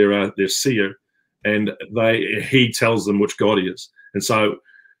mentor, their seer, and he tells them which god he is. And so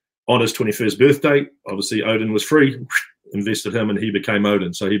on his 21st birthday, obviously Odin was free, invested him, and he became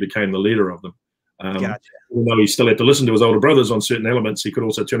Odin. So he became the leader of them. Gotcha. Even though he still had to listen to his older brothers on certain elements, he could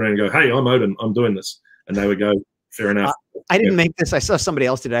also turn around and go, "Hey, I'm Odin. I'm doing this," and they would go, "Fair enough." I didn't make this. I saw somebody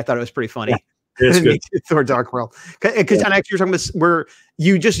else did it. I thought it was pretty funny. Yeah, it's good. Thor: Dark World, because and actually you're talking about where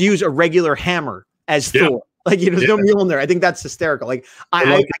you just use a regular hammer as Thor. Like, there's no mule in there. I think that's hysterical. Like,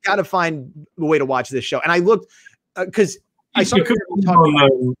 I got to find a way to watch this show. And I looked because I saw you could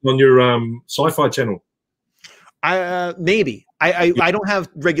on your sci-fi channel. Maybe I don't have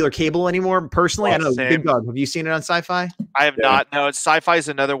regular cable anymore personally. I don't know. Big Dog, have you seen it on Sci-Fi? I have not. No, Sci-Fi is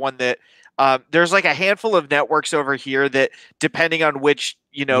another one that there's like a handful of networks over here that, depending on which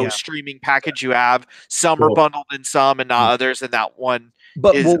streaming package you have, some are bundled in some and not others, and that one.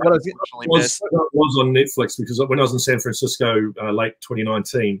 But what was on Netflix, because when I was in San Francisco late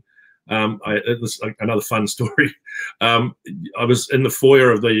 2019. It was another fun story. I was in the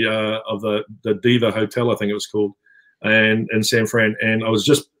foyer of the Diva Hotel, I think it was called, and in San Fran, and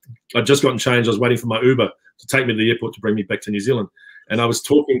I'd just gotten changed. I was waiting for my Uber to take me to the airport to bring me back to New Zealand, and I was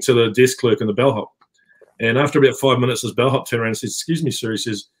talking to the desk clerk in the bellhop, and after about 5 minutes, this bellhop turned around and says, "Excuse me, sir," he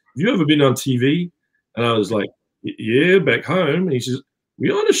says, "Have you ever been on TV?" And I was like, "Yeah, back home." And he says,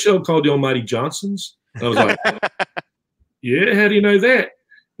 "We on a show called The Almighty Johnsons?" And I was like, "Yeah, how do you know that?"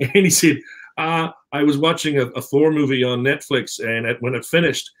 And he said, I was watching a Thor movie on Netflix, and when it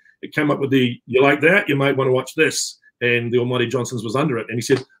finished, it came up with "You like that? You might want to watch this." And The Almighty Johnsons was under it. And he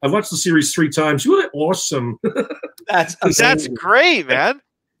said, "I've watched the series 3 times. You're awesome." That's great, man.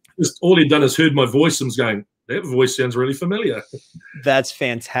 Just all he'd done is heard my voice and was going, "That voice sounds really familiar." That's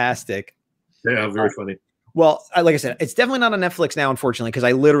fantastic. Yeah, very funny. Well, like I said, it's definitely not on Netflix now, unfortunately, because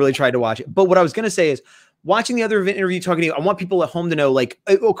I literally tried to watch it. But what I was going to say is, watching the other interview talking to you, I want people at home to know, like,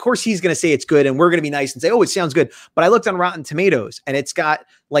 of course he's going to say it's good, and we're going to be nice and say, "Oh, it sounds good." But I looked on Rotten Tomatoes, and it's got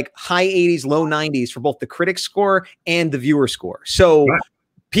like high 80s, low 90s for both the critic score and the viewer score. So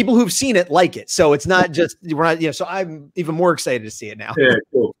people who've seen it like it. So it's not just So I'm even more excited to see it now. Yeah,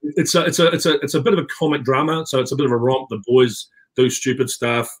 cool. It's a bit of a comic drama. So it's a bit of a romp. The boys do stupid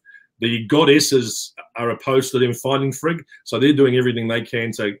stuff. The goddesses are opposed to them finding Frigg, so they're doing everything they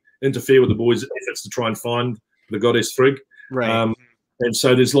can to interfere with the boys' efforts to try and find the goddess Frigg. Right. And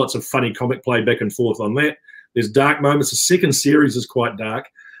so there's lots of funny comic play back and forth on that. There's dark moments. The second series is quite dark.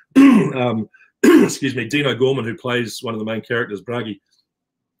 Excuse me. Dino Gorman, who plays one of the main characters, Bragi,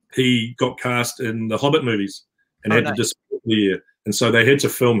 he got cast in the Hobbit movies and had to disappear for the year. And so they had to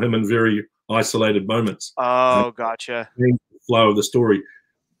film him in very isolated moments. Oh, gotcha. The flow of the story.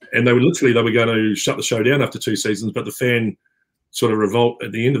 And they were going to shut the show down after 2 seasons, but the fan sort of revolt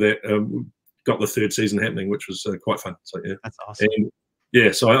at the end of that got the 3rd season happening, which was quite fun. So yeah, that's awesome. And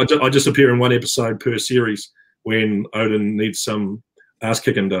yeah, so I just appear in 1 episode per series when Odin needs some ass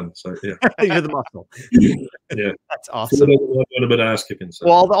kicking done. So yeah, you're the muscle. Yeah, that's awesome. A bit of ass kicking. So.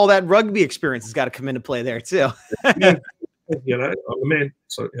 Well, all that rugby experience has got to come into play there too. Yeah, I'm a man.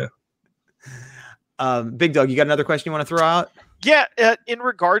 So yeah. Big Dog, you got another question you want to throw out? Yeah, in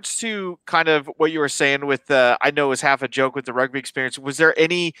regards to kind of what you were saying with I know it was half a joke with the rugby experience, was there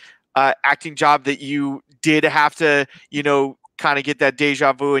any acting job that you did have to, kind of get that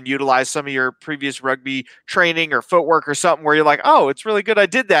deja vu and utilize some of your previous rugby training or footwork or something where you're like, "Oh, it's really good I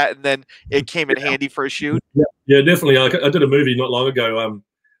did that," and then it came in handy for a shoot? Yeah, definitely. I did a movie not long ago,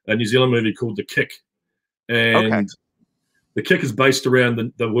 a New Zealand movie called The Kick. And The Kick is based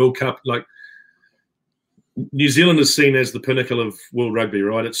around the World Cup. Like, New Zealand is seen as the pinnacle of world rugby,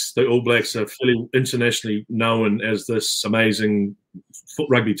 right? It's the All Blacks are fairly internationally known as this amazing foot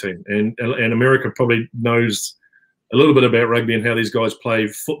rugby team, and America probably knows a little bit about rugby and how these guys play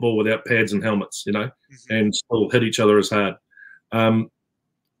football without pads and helmets, and still hit each other as hard. And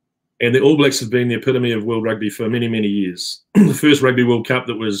the All Blacks have been the epitome of world rugby for many, many years. The first Rugby World Cup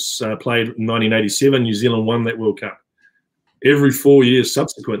that was played in 1987, New Zealand won that World Cup. Every 4 years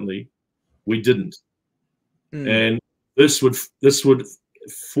subsequently, we didn't. And this would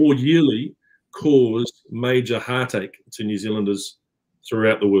for yearly cause major heartache to New Zealanders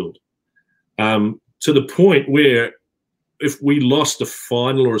throughout the world, to the point where if we lost a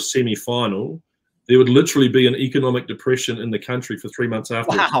final or a semi-final, there would literally be an economic depression in the country for 3 months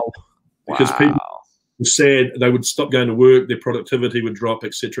afterwards. Wow. Because people were sad, they would stop going to work, their productivity would drop,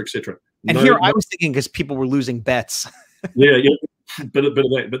 etc., etc. And here I was thinking because people were losing bets. Yeah, but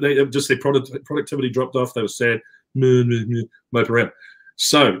they just their productivity dropped off. They were sad, mope around.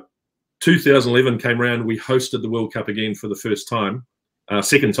 So 2011 came around. We hosted the World Cup again for the first time,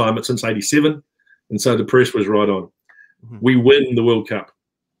 second time since '87, and so the press was right on. We win the World Cup,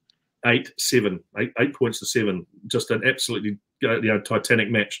 8-7, 8 points to 7, just an absolutely titanic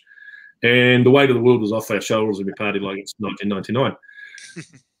match. And the weight of the world was off our shoulders, and we partied like it's 1999.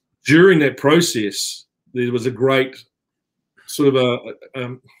 During that process, there was a great sort of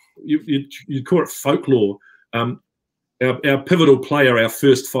you'd call it folklore. Our pivotal player, our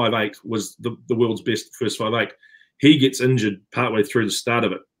first 5'8", was the world's best first 5'8". He gets injured partway through the start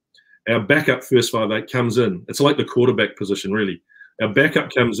of it. Our backup first 5'8" comes in. It's like the quarterback position, really. Our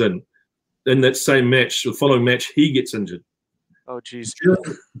backup comes in that same match, the following match, he gets injured. Oh, geez.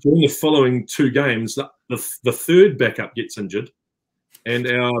 During the following 2 games, the third backup gets injured, and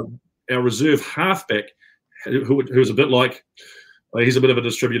our reserve halfback, who's a bit like, he's a bit of a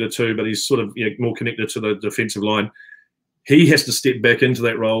distributor too, but he's sort of more connected to the defensive line. He has to step back into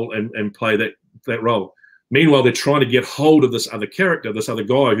that role and play that role. Meanwhile, they're trying to get hold of this other character, this other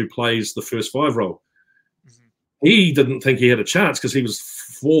guy who plays the first 5 role. He didn't think he had a chance because he was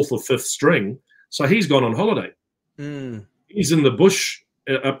 4th or 5th string, so he's gone on holiday. He's in the bush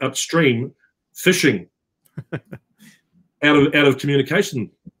upstream fishing out of communication.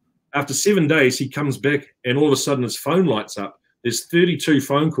 After 7 days, he comes back and all of a sudden his phone lights up. There's 32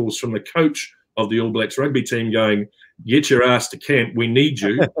 phone calls from the coach of the All Blacks rugby team going, "Get your ass to camp. We need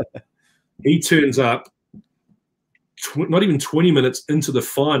you." He turns up not even 20 minutes into the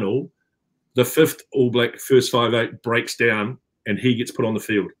final. The 5th All Black first 5'8" breaks down and he gets put on the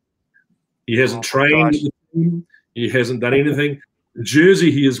field. He hasn't trained the team. He hasn't done anything. The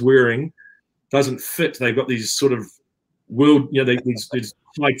jersey he is wearing doesn't fit. They've got these sort of these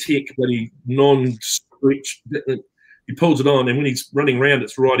high-tech, bloody non-stretch. He pulls it on, and when he's running around,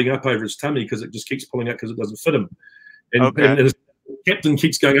 it's riding up over his tummy because it just keeps pulling up because it doesn't fit him. And his captain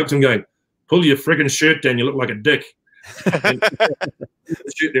keeps going up to him going, "Pull your friggin' shirt down. You look like a dick."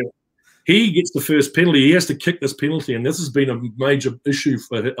 He gets the first penalty. He has to kick this penalty, and this has been a major issue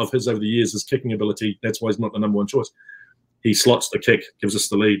of his over the years, his kicking ability. That's why he's not the #1 choice. He slots the kick, gives us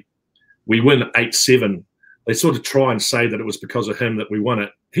the lead. We win 8-7. They sort of try and say that it was because of him that we won it.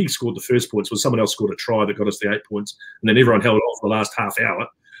 He scored the first points, but someone else scored a try that got us the 8 points, and then everyone held off the last half hour.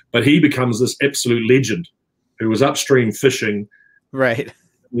 But he becomes this absolute legend who was upstream fishing. Right.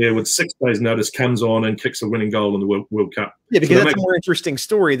 Yeah, with 6 days' notice, comes on and kicks a winning goal in the World Cup. Yeah, because that's a more interesting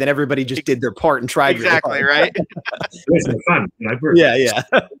story than everybody just did their part and tried. Exactly, right? That's fun.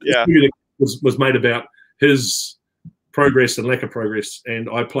 Yeah. Was made about his progress and lack of progress, and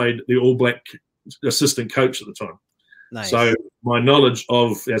I played the All Black assistant coach at the time. Nice. So my knowledge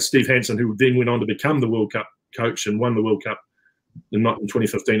of Steve Hansen, who then went on to become the World Cup coach and won the World Cup in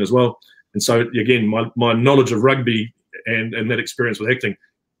 2015 as well. And so, again, my knowledge of rugby and that experience with acting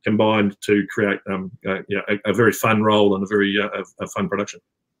combined to create a very fun role and a very a fun production.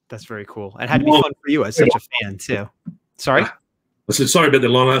 That's very cool. And had to be fun for you as such a fan too. Sorry? I said, sorry about the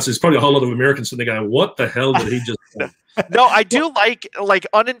long answer. There's probably a whole lot of Americans sitting there going, what the hell did he just say? No, I do like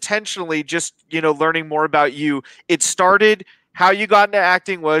unintentionally just, learning more about you. It started, how you got into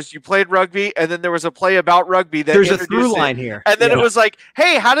acting was you played rugby, and then there was a play about rugby. That There's a through line here. And then it was like,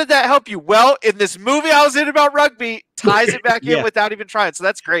 hey, how did that help you? Well, in this movie I was in about rugby, ties it back in without even trying. So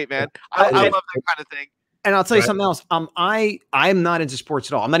that's great, man. I love that kind of thing. And I'll tell you something else. I'm not into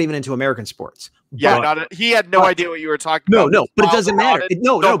sports at all. I'm not even into American sports. Yeah, he had no idea what you were talking about. No, but it doesn't matter. But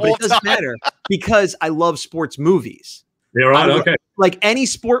it doesn't matter because I love sports movies. Yeah, right. Okay. Like any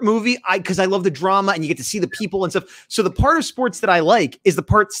sport movie, because I love the drama and you get to see the people and stuff. So the part of sports that I like is the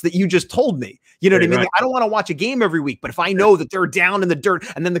parts that you just told me. You know what I mean? Like, I don't want to watch a game every week, but if I know that they're down in the dirt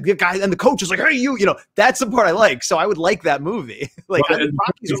and then the guy and the coach is like, "Hey, that's the part I like." So I would like that movie. Like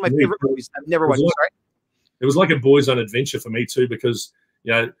Rocky's one of my favorite movies. I've never watched. It was like a boys' own adventure for me too, because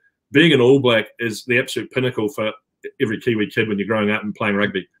being an All Black is the absolute pinnacle for every Kiwi kid when you're growing up and playing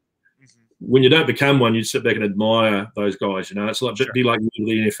rugby. When you don't become one, you sit back and admire those guys. It's like be like the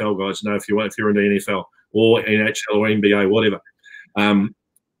NFL guys. If you're in the NFL or NHL or NBA, whatever.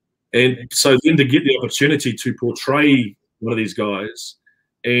 And so then to get the opportunity to portray one of these guys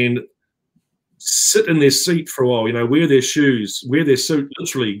and sit in their seat for a while, you know, wear their shoes, wear their suit,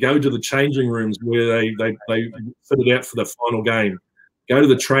 literally go to the changing rooms where they fitted out for the final game, go to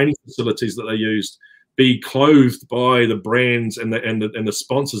the training facilities that they used, be clothed by the brands and the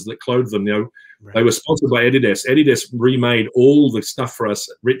sponsors that clothed them. You know, they were sponsored by Adidas. Adidas remade all the stuff for us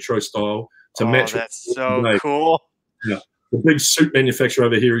retro style to match. That's so cool. Yeah. The big suit manufacturer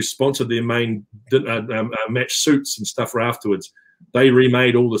over here who sponsored their main match suits and stuff for afterwards. They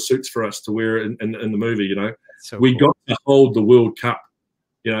remade all the suits for us to wear in the movie. You know, so we got to hold the World Cup.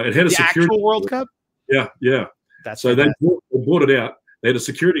 You know, it had a security actual World Cup. Yeah, yeah. That's so they brought it out. They had a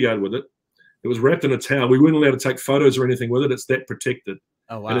security guard with it. It was wrapped in a towel. We weren't allowed to take photos or anything with it. It's that protected.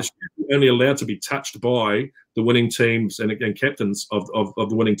 Oh wow! And it's only allowed to be touched by the winning teams and captains of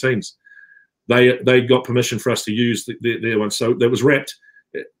the winning teams. They got permission for us to use their one. So that was wrapped.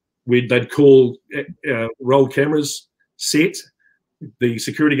 They'd call roll cameras, set. The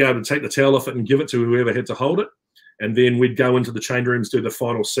security guard would take the towel off it and give it to whoever had to hold it. And then we'd go into the change rooms, do the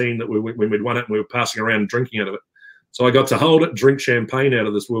final scene that when we'd won it, and we were passing around and drinking out of it. So I got to hold it, drink champagne out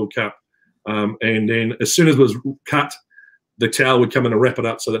of this World Cup. And then as soon as it was cut, the towel would come in and wrap it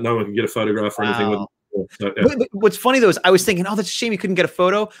up so that no one could get a photograph or anything with it. So, yeah. But what's funny though is I was thinking, oh, that's a shame you couldn't get a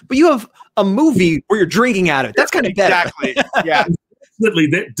photo. But you have a movie where you're drinking out of it. That's kind of better. Exactly. Yeah. Definitely,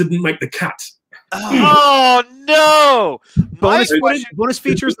 that didn't make the cut. Oh no! Bonus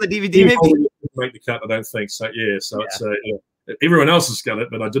features in the DVD, maybe. Didn't make the cut, I don't think so. Yeah, so yeah. It's everyone else has got it,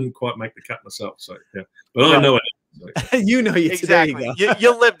 but I didn't quite make the cut myself. So yeah, but I know it. So. You know, exactly.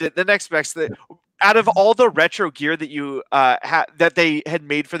 You lived it. The next best. Out of all the retro gear that you that they had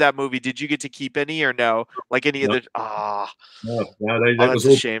made for that movie, did you get to keep any or no? Like any of the? No, that was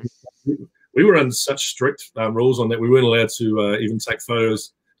all, a shame. We were under such strict rules on that. We weren't allowed to even take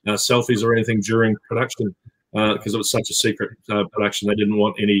photos, selfies, or anything during production because it was such a secret production. They didn't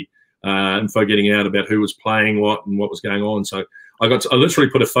want any info getting out about who was playing what and what was going on. So I literally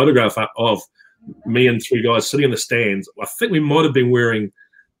put a photograph up of me and three guys sitting in the stands. I think we might have been wearing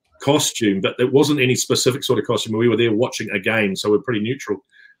costume, but it wasn't any specific sort of costume. We were there watching a game, so we're pretty neutral.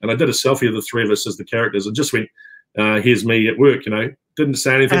 And I did a selfie of the three of us as the characters and just went, here's me at work, you know. Didn't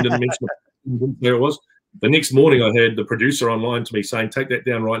say anything, didn't mention where it was. The next morning I had the producer online to me saying, take that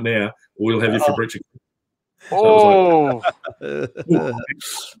down right now or we'll have you for breaching. So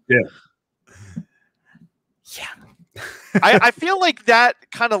yeah. I feel like that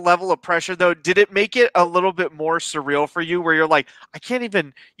kind of level of pressure, though, did it make it a little bit more surreal for you where you're like, I can't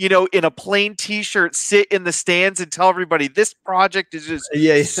even, you know, in a plain T-shirt, sit in the stands and tell everybody this project is just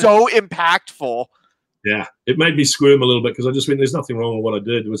so impactful. Yeah, it made me squirm a little bit because I just went, there's nothing wrong with what I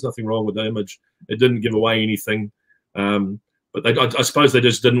did. There was nothing wrong with the image. It didn't give away anything. But I suppose they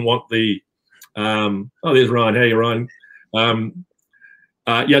just didn't want the, oh, there's Ryan. Hey, Ryan.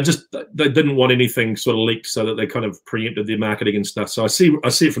 Just they didn't want anything sort of leaked so that they kind of preempted their marketing and stuff. So I see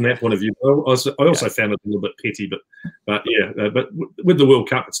it from that point of view. I also found it a little bit petty, but with the World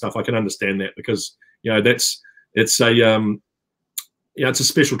Cup and stuff, I can understand that because you know it's a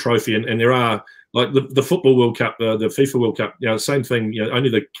special trophy, and there are like the football World Cup, the FIFA World Cup. You know, same thing. You know, only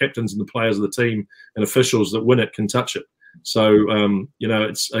the captains and the players of the team and officials that win it can touch it. So you know,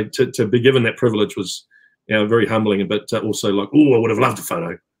 it's to be given that privilege was. Yeah, very humbling, but also like, oh, I would have loved a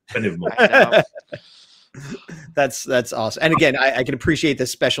photo, but never mind. That's awesome. And again, I can appreciate the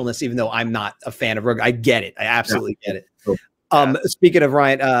specialness, even though I'm not a fan of rugby. I get it. I absolutely get it. Cool. Speaking of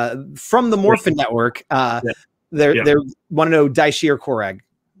Ryan, from the Morphin Network, they want to know Daishi or Korag.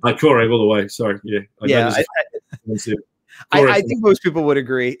 Korag all the way. Sorry, I think most people would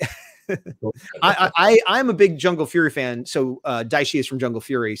agree. I'm a big Jungle Fury fan, so Daishi is from Jungle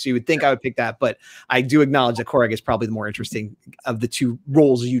Fury, so you would think I would pick that, but I do acknowledge that Korag is probably the more interesting of the two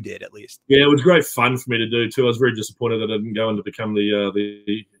roles you did, at least. Yeah, it was great fun for me to do too. I was very disappointed that I didn't go on to become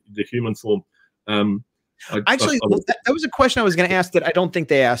the human form. That was a question I was going to ask that I don't think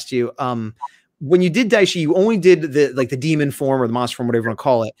they asked you. When you did Daishi, you only did the demon form or the monster form, whatever you want to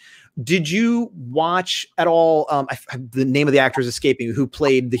call it. Did you watch at all? The name of the actor is escaping who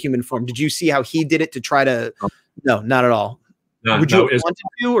played the human form. Did you see how he did it to try to? No, not at all. Would you want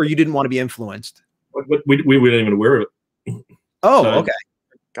to, or you didn't want to be influenced? We weren't even aware of it. Oh, okay,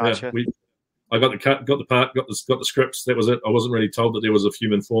 gotcha. Yeah, I got the cut, got the part, got the scripts. That was it. I wasn't really told that there was a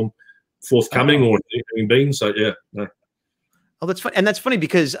human form forthcoming or having been. So yeah, no. Oh, that's fun, and that's funny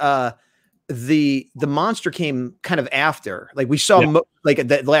because the monster came kind of after, like we saw like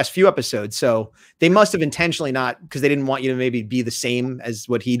the last few episodes, so they must have intentionally not, because they didn't want you to maybe be the same as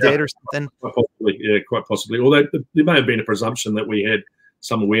what he did or something. Quite possibly, quite possibly. Although there may have been a presumption that we had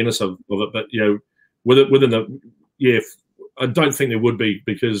some awareness of it, but you know, within the I don't think there would be,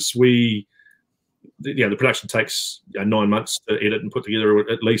 because we the production takes 9 months to edit and put together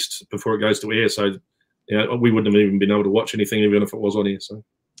at least before it goes to air. So we wouldn't have even been able to watch anything even if it was on air. So.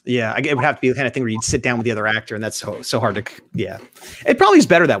 Yeah, it would have to be the kind of thing where you'd sit down with the other actor, and that's so hard to. Yeah, it probably is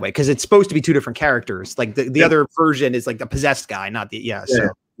better that way because it's supposed to be two different characters. Like the other version is like the possessed guy, not the So,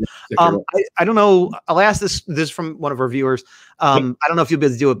 I don't know. I'll ask this from one of our viewers. I don't know if you'll be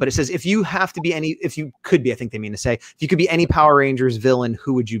able to do it, but it says if you could be, I think they mean to say, if you could be any Power Rangers villain,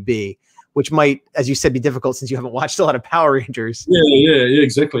 who would you be? Which might, as you said, be difficult since you haven't watched a lot of Power Rangers. Yeah,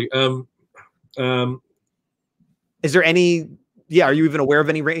 exactly. Is there any? Yeah, are you even aware of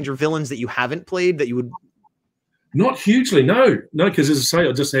any Ranger villains that you haven't played that you would? Not hugely, no, because as I say,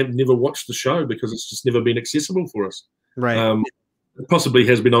 I just have never watched the show because it's just never been accessible for us. Right. It possibly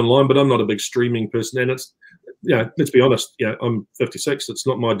has been online, but I'm not a big streaming person, and it's, let's be honest, I'm 56. It's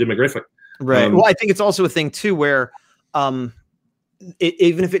not my demographic. Right. Well, I think it's also a thing too where, even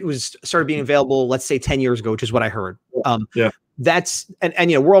if it was started being available, let's say 10 years ago, which is what I heard. That's and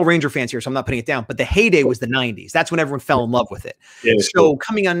we're all Ranger fans here, so I'm not putting it down. But the heyday was the 90s. That's when everyone fell in love with it. Yeah, so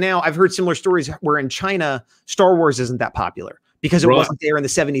coming on now, I've heard similar stories where in China, Star Wars isn't that popular because it wasn't there in the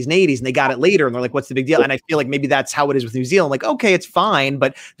 70s and 80s, and they got it later, and they're like, "What's the big deal?" And I feel like maybe that's how it is with New Zealand. Like, okay, it's fine,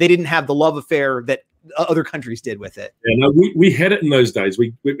 but they didn't have the love affair that other countries did with it. Yeah, no, we had it in those days.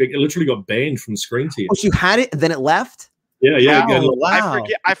 We literally got banned from screen tiers. Oh, so you had it, and then it left. Yeah. Wow.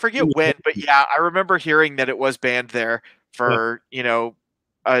 I forget when, but yeah, I remember hearing that it was banned there for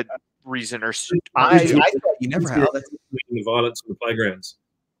a reason or I thought you never had the violence in the playgrounds,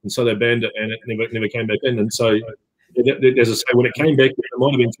 and so they banned it, and it never came back in. And so, as I say, when it came back, it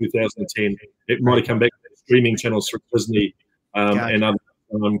might have been 2010. It might have come back to streaming channels through Disney and other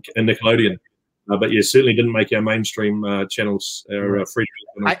and Nickelodeon. But yeah, certainly didn't make our mainstream channels or free.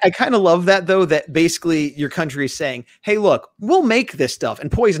 I kind of love that though. That basically your country is saying, "Hey, look, we'll make this stuff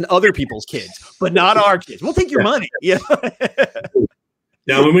and poison other people's kids, but not our kids. We'll take your money." Yeah.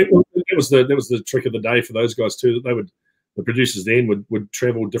 Yeah, that was the trick of the day for those guys too. That the producers then would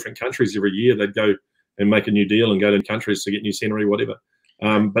travel different countries every year. They'd go and make a new deal and go to countries to get new scenery, whatever.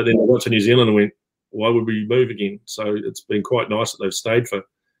 But then they got to New Zealand and went, "Why would we move again?" So it's been quite nice that they've stayed for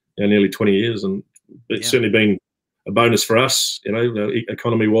nearly 20 years, and it's certainly been a bonus for us,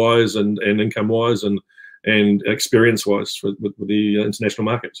 economy wise and income wise and experience wise with the international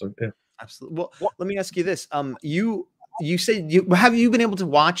market. So yeah, absolutely. Well, let me ask you this: you said have you been able to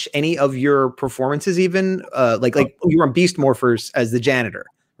watch any of your performances, even like you were on Beast Morphers as the janitor,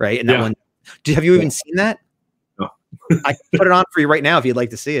 right? And that one, have you even seen that? No. I can put it on for you right now if you'd like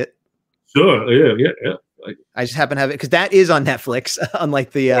to see it. Sure. Yeah. I just happen to have it because that is on Netflix,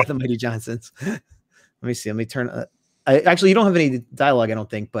 unlike the Mighty Johnsons. Let me see. Let me turn. Actually, you don't have any dialogue, I don't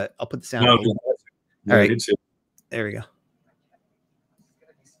think, but I'll put the sound. No, all right, there we go.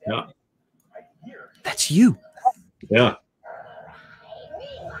 Yeah, that's you. Yeah.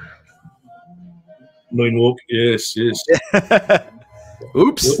 Moonwalk. Yes.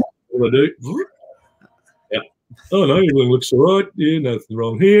 Oops. What do I do? Yeah. Oh no, everything looks all right. Yeah, nothing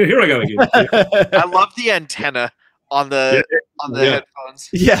wrong here. Here I go again. Yeah. I love the antenna on the headphones.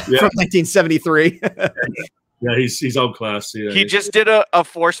 Yeah, from 1973. Yeah, he's old class. Yeah, he just did a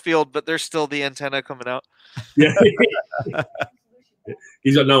force field, but there's still the antenna coming out. Yeah.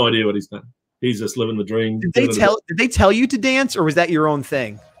 He's got no idea what he's done. He's just living the dream. Did they tell you to dance, or was that your own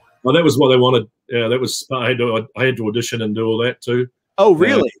thing? Well, that was what they wanted. Yeah, that was. I had to audition and do all that too. Oh,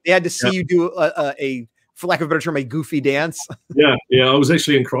 really? They had to see you do a, for lack of a better term, a goofy dance. Yeah. I was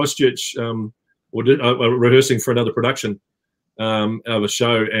actually in Christchurch, rehearsing for another production of a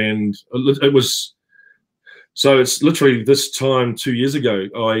show, and it was. So it's literally this time 2 years ago.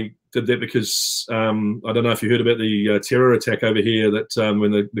 I did that because I don't know if you heard about the terror attack over here. That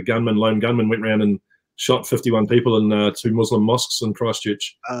when the lone gunman went around and shot 51 people in 2 Muslim mosques in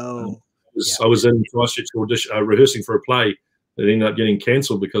Christchurch. Oh. I was in Christchurch rehearsing for a play that ended up getting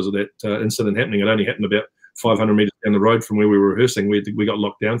cancelled because of that incident happening. It only happened about 500 meters down the road from where we were rehearsing. We got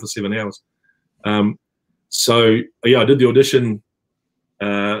locked down for 7 hours. So yeah, I did the audition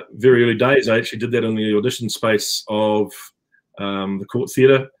very early days. I actually did that in the audition space of the Court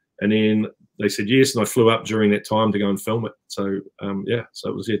Theatre, and then they said yes, and I flew up during that time to go and film it. So so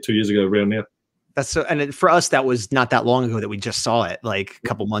it was 2 years ago around now. That's so, and for us, that was not that long ago that we just saw it, like a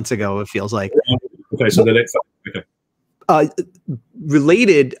couple months ago. It feels like. Okay, so that's okay.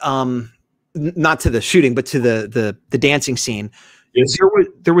 Related, not to the shooting, but to the dancing scene. Yes.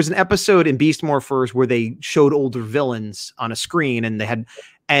 There was an episode in Beast Morphers where they showed older villains on a screen, and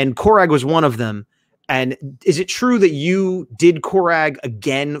and Korag was one of them. And is it true that you did Korag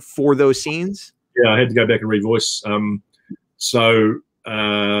again for those scenes? Yeah, I had to go back and revoice.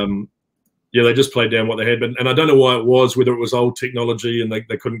 yeah, they just played down what they had. And I don't know why it was, whether it was old technology and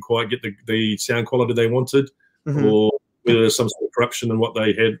they couldn't quite get the sound quality they wanted, or whether there's some sort of corruption in what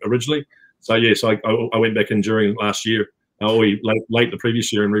they had originally. So yes, I went back in during last year, late the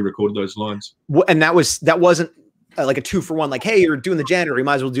previous year, and re-recorded those lines. And that wasn't like a 2-for-1. Like, hey, you're doing the janitor, you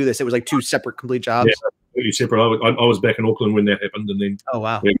might as well do this. It was like 2 separate complete jobs. Yeah, completely separate. I was back in Auckland when that happened, and then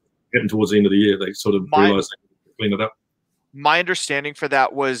it happened towards the end of the year. They sort of realised they could clean it up. My understanding for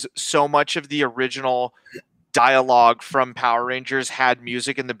that was so much of the original dialogue from Power Rangers had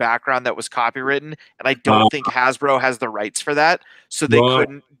music in the background that was copywritten, and I don't think Hasbro has the rights for that, so they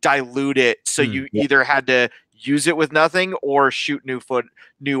couldn't dilute it. So you either had to use it with nothing or shoot new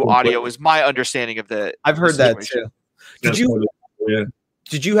audio. Is my understanding of the. I've heard that too.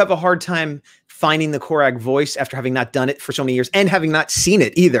 Did you have a hard time finding the Korag voice after having not done it for so many years and having not seen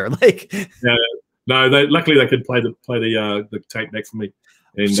it either? Like, no, luckily they could play the tape back for me.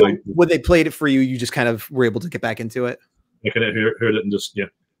 And so when they played it for you, you just kind of were able to get back into it. I could heard it and just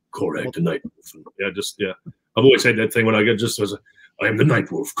Korag the Night Wolf. I've always had that thing when I get just as I am the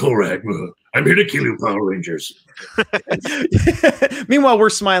Night Wolf, Korag. I'm here to kill you, Power Rangers. Meanwhile, we're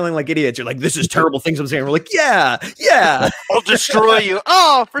smiling like idiots. You're like, this is terrible things I'm saying. We're like, yeah. I'll destroy you.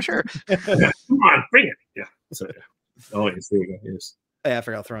 Oh, for sure. Come on, bring it. Yeah. So, yes, there you go. Yes. Yeah, I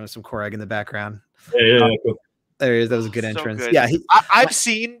forgot throwing some Korag in the background. Yeah, cool. There he is. That was a good entrance. Good. Yeah, I've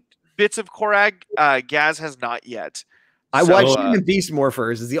seen bits of Korag. Gaz has not yet. I watched him in Beast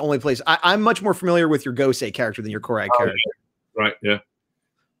Morphers. Is the only place I'm much more familiar with your Gosei character than your Korag character. Right. Yeah.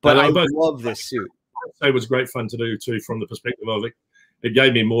 But I love this suit. It was great fun to do too, from the perspective of it. It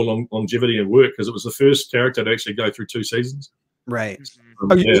gave me more longevity and work because it was the first character to actually go through 2 seasons. Right.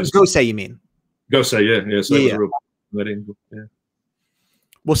 Gosei, you mean? Gosei, yeah. So it was a real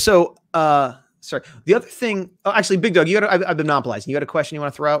Well, so sorry. The other thing, actually, Big Dog, I've been monopolizing. You got a question you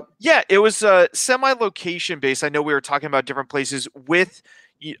want to throw out? Yeah, it was semi-location based. I know we were talking about different places with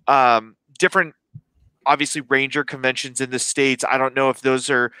different, obviously, Ranger conventions in the States. I don't know if those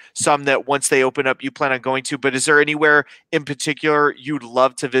are some that once they open up, you plan on going to, but is there anywhere in particular you'd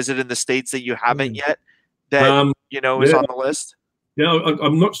love to visit in the States that you haven't yet that, is on the list? Yeah,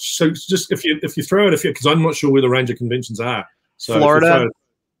 I'm not. So just if you throw it, because I'm not sure where the Ranger conventions are. So Florida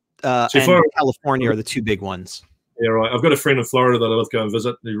and California are the 2 big ones. Yeah, right. I've got a friend in Florida that I love to go and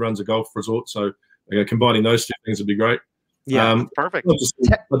visit. He runs a golf resort, so combining those 2 things would be great. Yeah, perfect.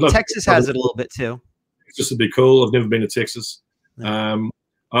 Texas has it a little bit too. Just to be cool. I've never been to Texas. Yeah.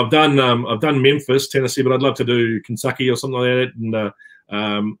 I've done Memphis, Tennessee, but I'd love to do Kentucky or something like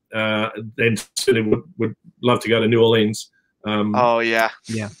that, and certainly would love to go to New Orleans. Yeah.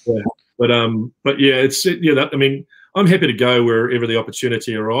 But yeah, I mean, I'm happy to go wherever the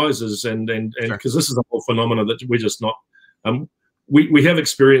opportunity arises, and because this is a whole phenomenon that we're just not. We have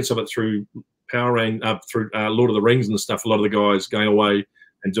experience of it through through Lord of the Rings and stuff. A lot of the guys going away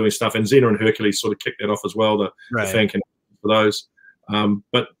and doing stuff, and Xena and Hercules sort of kicked that off as well. The fan connection for those,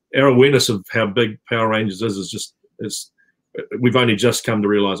 but our awareness of how big Power Rangers is we've only just come to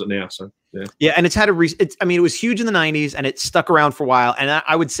realize it now. So yeah, and it's had I mean, it was huge in the '90s, and it stuck around for a while. And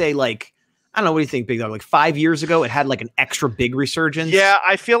I would say, like, I don't know, what do you think, Big Dog? Like 5 years ago, it had like an extra big resurgence. Yeah,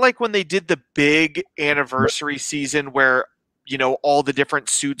 I feel like when they did the big anniversary season where all the different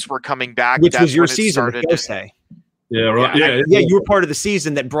suits were coming back, which was your season, Gosei. Yeah, right. Yeah, you were part of the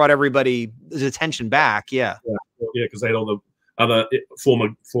season that brought everybody's attention back. Yeah, because they had all the other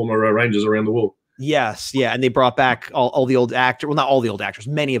former Rangers around the world. Yes, yeah, and they brought back all the old actors. Well, not all the old actors,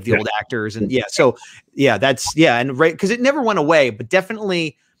 many of the old actors, and and right, because it never went away, but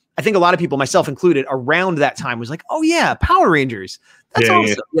definitely, I think a lot of people, myself included, around that time was like, oh yeah, Power Rangers. That's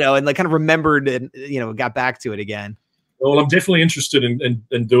awesome, and like kind of remembered and got back to it again. Well, I'm definitely interested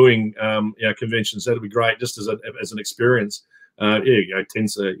in doing conventions. That'd be great, just as an experience. Here you go,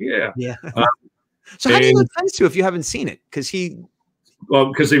 Tensa. Yeah. So how do you know Tensa if you haven't seen it? Because he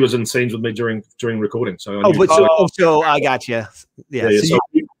was in scenes with me during recording. So so I got you. Yeah.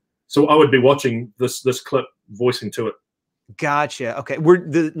 So I would be watching this clip, voicing to it. Gotcha. Okay.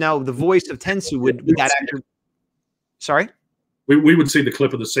 Now the voice of Tensu would that actor. Sorry. We would see the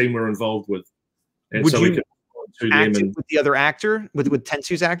clip of the scene we're involved with, and would so we could act with the other actor with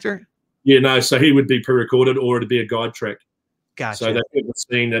Tensu's actor. Yeah, no. So he would be pre-recorded, or it'd be a guide track. Gotcha. So they have the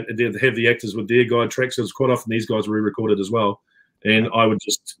scene that they'd have the actors with their guide tracks. So quite often these guys were re-recorded as well, and I would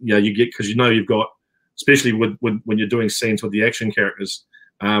just you get, because you've got, especially when you're doing scenes with the action characters,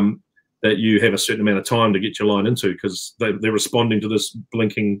 that you have a certain amount of time to get your line into, because they're responding to this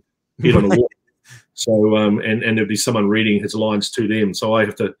blinking head on a wall. So and there'd be someone reading his lines to them. So I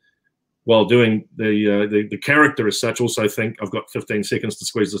have to while doing the character as such, also think I've got 15 seconds to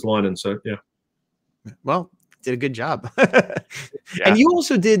squeeze this line in. So yeah. Well, did a good job. Yeah. And you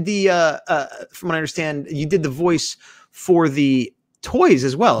also did the, from what I understand, you did the voice for the toys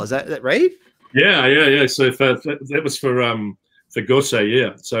as well. Is that right? Yeah. So that was for Gosei,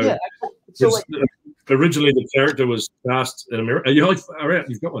 yeah. So, originally the character was cast in America. Are you all right?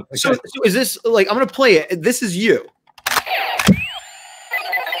 You've got one. Okay. So is this like, I'm going to play it. This is you.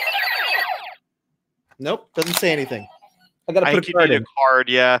 Nope. Doesn't say anything. I got to put a card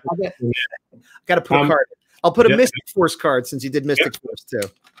in. Yeah. Got to put a card in. I'll put a Mystic Force card since you did Mystic Force too.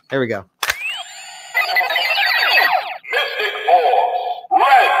 There we go.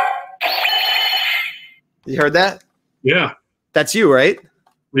 You heard that? Yeah. That's you, right?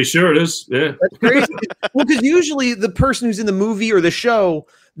 Be sure it is. Yeah. That's crazy. Well, because usually the person who's in the movie or the show,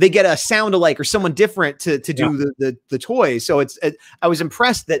 they get a sound alike or someone different to do the toy. So I was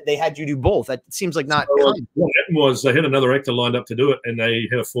impressed that they had you do both. That seems like not. What happened was they had another actor lined up to do it, and they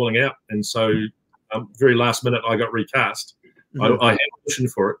had a falling out, and so very last minute I got recast. Mm-hmm. I had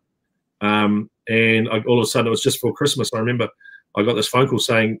auditioned for it, and all of a sudden it was just for Christmas. I remember I got this phone call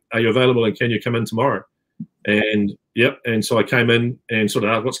saying, "Are you available and can you come in tomorrow?" And and so I came in and sort of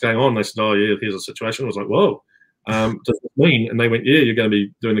asked what's going on. They said, "Oh yeah, here's the situation." I was like, "Whoa, does it mean?" And they went, "Yeah, you're going to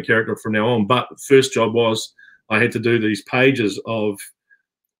be doing the character from now on." But the first job was I had to do these pages of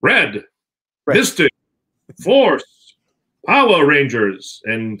Red, Mystic, Force, Power Rangers,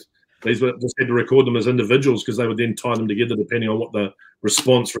 and these were just had to record them as individuals because they would then tie them together depending on what the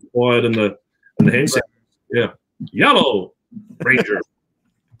response required in the handset. Yeah, Yellow Ranger.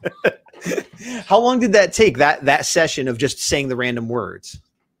 How long did that take? That session of just saying the random words?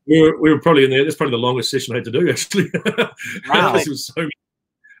 We were probably in there. That's probably the longest session I had to do, actually. Wow. This was so,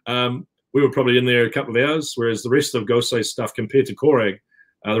 we were probably in there a couple of hours, whereas the rest of Gosei's stuff compared to Korag,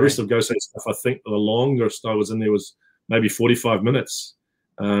 the rest of Gosei's stuff, I think the longest I was in there was maybe 45 minutes.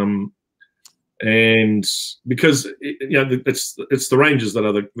 And because it's the Rangers that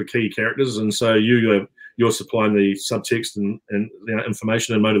are the key characters, and so you're supplying the subtext and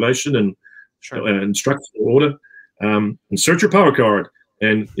information and motivation and structure order. Insert your power card,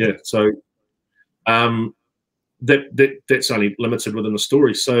 and so that's only limited within the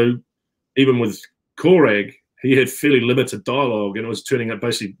story. So even with Korag, he had fairly limited dialogue, and it was turning up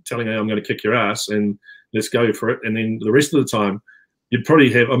basically telling him, "I'm going to kick your ass and let's go for it." And then the rest of the time, you'd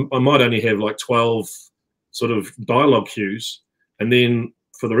probably have I might only have like 12 sort of dialogue cues, and then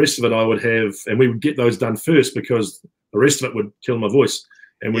for the rest of it, I would have, and we would get those done first because the rest of it would kill my voice,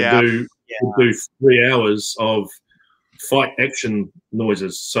 and we'd do 3 hours of fight action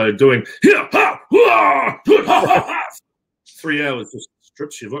noises. So doing 3 hours just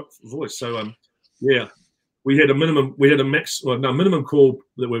strips your voice. So we had a minimum call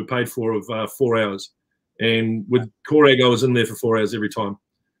that we were paid for of 4 hours, and with Korag I was in there for 4 hours every time,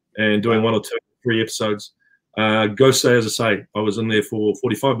 and doing 1 or 2, 3 episodes. Gosei, as I say, I was in there for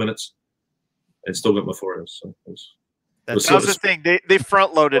 45 minutes, and still got my 4 hours. So that was the thing. They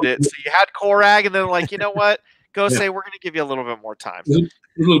front loaded it, so you had Korag, and then like, you know what, Gosei, we're going to give you a little bit more time. There's a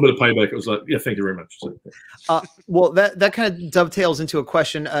little bit of payback. It was like, yeah, thank you very much. So, well, that kind of dovetails into a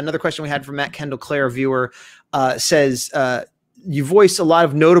question. Another question we had from Matt Kendall Clare, viewer, says you voice a lot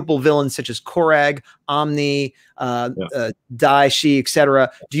of notable villains such as Korag, Omni, Dai, Shi,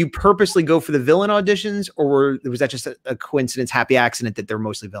 etc. Do you purposely go for the villain auditions, or was that just a coincidence, happy accident that they're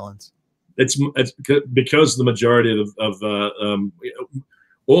mostly villains? It's because the majority of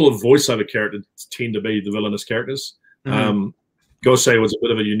all of voiceover characters tend to be the villainous characters. Mm-hmm. Gosei was a bit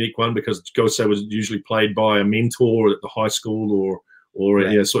of a unique one because Gosei was usually played by a mentor at the high school or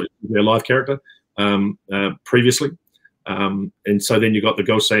sort of a live character previously. And so then you got the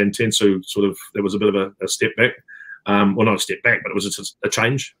Gosei and Tensu sort of, there was a bit of a step back. Well, not a step back, but it was just a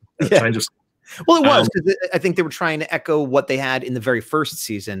change. Change of. Well, it was, because I think they were trying to echo what they had in the very first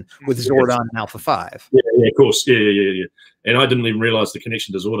season with Zordon and Alpha 5. Yeah, of course. Yeah. And I didn't even realize the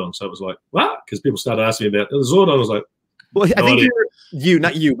connection to Zordon. So it was like, what? Because people started asking me about Zordon. I was like, well, I think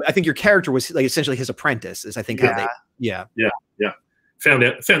not you. I think your character was like essentially his apprentice, is I think how they, yeah. Found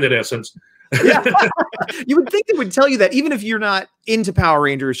that out since. Yeah. You would think they would tell you that even if you're not into Power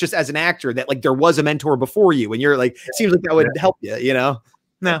Rangers, just as an actor, that like there was a mentor before you, and you're like, it seems like that would help you, you know?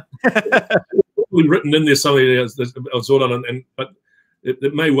 No. Written in there something Zordon, but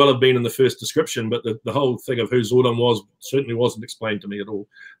it may well have been in the first description, but the whole thing of who Zordon was certainly wasn't explained to me at all.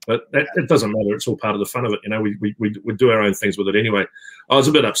 But it doesn't matter. It's all part of the fun of it. You know, we do our own things with it anyway. I was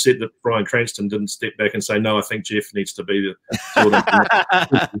a bit upset that Bryan Cranston didn't step back and say, no, I think Jeff needs to be the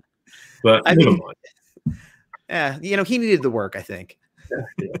Zordon. But never mind. Yeah, you know, he needed the work, I think.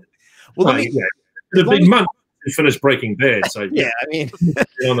 Yeah. Well, let me. Yeah. It'd been months to finish Breaking Bad, so Yeah, I mean,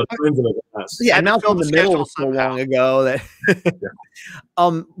 on the terms of it. yeah, and Malcolm in the Middle was so somehow. long ago that.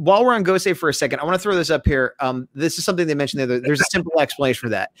 While we're on GoSave for a second, I want to throw this up here. This is something they mentioned there. There's a simple explanation for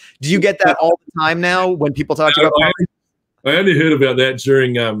that. Do you get that all the time now when people talk about? I only heard about that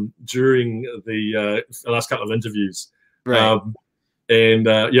during the last couple of interviews, Right. I found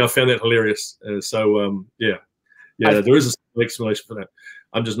that hilarious. Yeah, there is a simple explanation for that.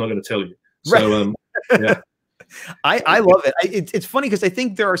 I'm just not going to tell you. So, yeah. I love it. It's funny because I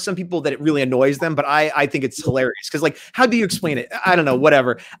think there are some people that it really annoys them, but I think it's hilarious because, like, how do you explain it? I don't know,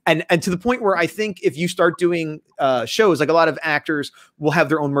 whatever. And to the point where I think if you start doing shows, like a lot of actors will have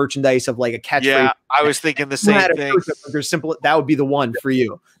their own merchandise of like a catchphrase. Yeah, I was thinking the same thing. There's simple. That would be the one for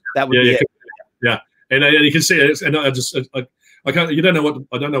you. That would be it. Yeah, and you can see it. And I can't. You don't know what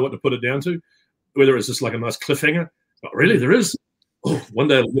I don't know what to put it down to. Whether it's just like a nice cliffhanger, but really there is. Oh, one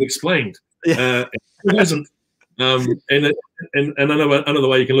day it'll be explained. Yeah. It hasn't. And another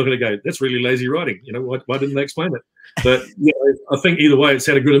way you can look at it, go, that's really lazy writing. You know, why didn't they explain it? But yeah, I think either way, it's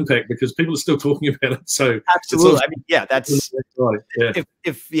had a good impact because people are still talking about it. So absolutely, I mean, yeah, that's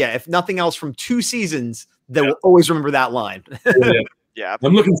if nothing else from 2 seasons, they will always remember that line. Yeah,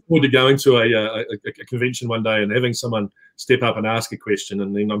 I'm looking forward to going to a convention one day and having someone step up and ask a question,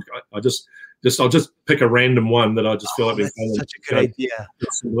 and then I'll just pick a random one that I just feel like that's such a good idea.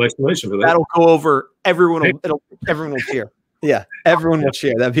 Explanation for that. That'll go over. Everyone will cheer. Yeah, everyone will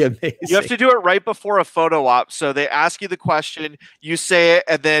cheer. That'd be amazing. You have to do it right before a photo op. So they ask you the question, you say it,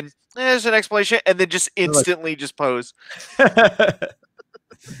 and then there's an explanation, and then just instantly just pose.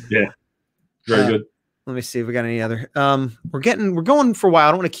 Yeah, very good. Let me see if we got any other. We're going for a while.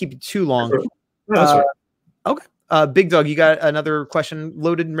 I don't want to keep it too long. No, that's right. Okay. Big Dog, you got another question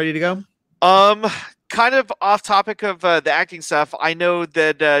loaded and ready to go? Kind of off topic of the acting stuff. I know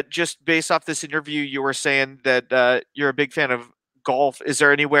that just based off this interview, you were saying that you're a big fan of golf. Is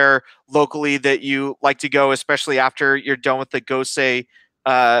there anywhere locally that you like to go, especially after you're done with the GoSay,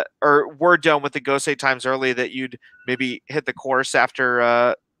 or we're done with the GoSay times early, that you'd maybe hit the course after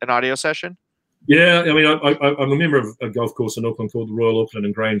an audio session? Yeah, I mean, I'm a member of a golf course in Auckland called the Royal Auckland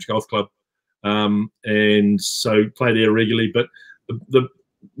and Grange Golf Club, and so play there regularly. But the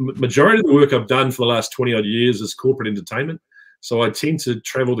majority of the work I've done for the last 20-odd years is corporate entertainment. So I tend to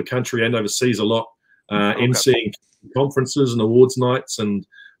travel the country and overseas a lot, emceeing conferences and awards nights and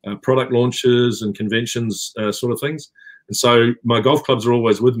product launches and conventions, sort of things. And so my golf clubs are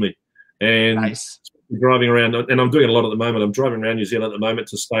always with me. And nice. Driving around, and I'm doing a lot at the moment. I'm driving around New Zealand at the moment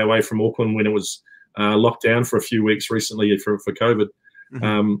to stay away from Auckland when it was locked down for a few weeks recently for COVID.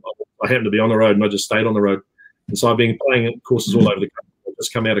 Mm-hmm. I happened to be on the road, and I just stayed on the road. And so I've been playing courses all over the country. I've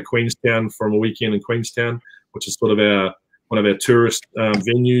just come out of Queenstown from a weekend in Queenstown, which is sort of one of our tourist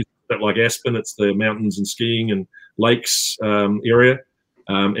venues, a bit like Aspen. It's the mountains and skiing and lakes area,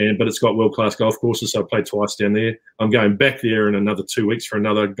 but it's got world-class golf courses, so I played twice down there. I'm going back there in another 2 weeks for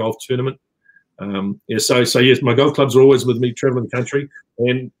another golf tournament. So yes, my golf clubs are always with me, traveling the country.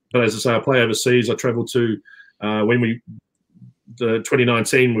 But as I say, I play overseas. I travelled to the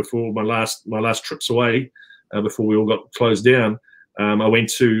 2019 before my last trips away, before we all got closed down. I went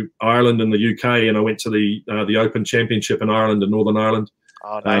to Ireland and the UK, and I went to the Open Championship in Ireland and Northern Ireland.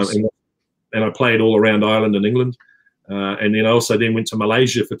 Oh, nice. And I played all around Ireland and England, and then I also went to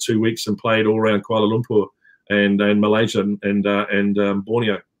Malaysia for 2 weeks and played all around Kuala Lumpur and Malaysia and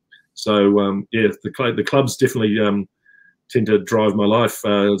Borneo. So yeah, the clubs definitely tend to drive my life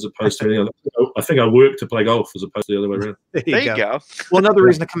as opposed to anything. I think I work to play golf as opposed to the other way around. There you go. Well, another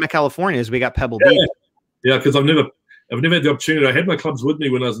reason to come to California is we got Pebble Beach. Yeah, because I've never had the opportunity. I had my clubs with me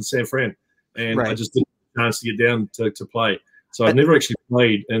when I was in San Fran, and I just didn't have a chance to get down to play. So I've never actually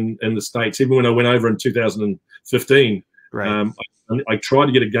played in the States. Even when I went over in 2015, I tried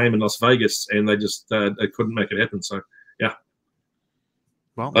to get a game in Las Vegas, and they just they couldn't make it happen. So yeah.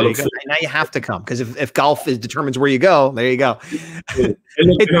 Well, there you go. Now you have to come, because if golf determines where you go, there you go. And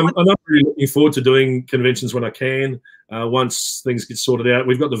I'm not really looking forward to doing conventions when I can. Once things get sorted out,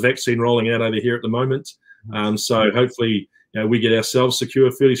 we've got the vaccine rolling out over here at the moment, so hopefully we get ourselves secure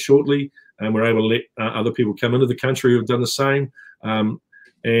fairly shortly, and we're able to let other people come into the country who've done the same.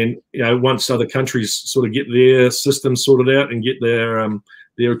 And once other countries sort of get their system sorted out and get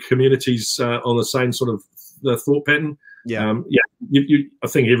their communities on the same sort of thought pattern. I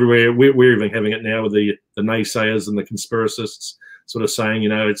think everywhere we're even having it now with the naysayers and the conspiracists sort of saying,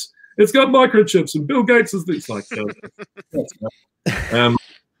 it's got microchips and Bill Gates is this, like. So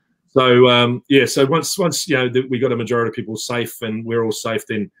once we got a majority of people safe and we're all safe,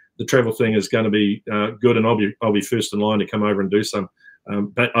 then the travel thing is going to be good, and I'll be first in line to come over and do some.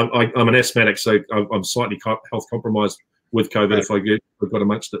 But I'm an asthmatic, so I'm slightly health compromised with COVID if I've got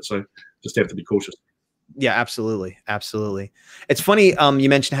amongst it. So just have to be cautious. Yeah, absolutely. Absolutely. It's funny. You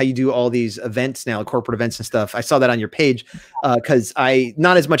mentioned how you do all these events now, corporate events and stuff. I saw that on your page because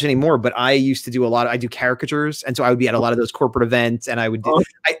not as much anymore, but I used to do I do caricatures. And so I would be at a lot of those corporate events, and I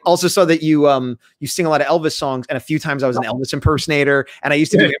I also saw that you sing a lot of Elvis songs, and a few times I was an Elvis impersonator, and I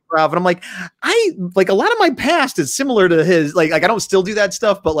used to do improv, and I'm like, a lot of my past is similar to his, like I don't still do that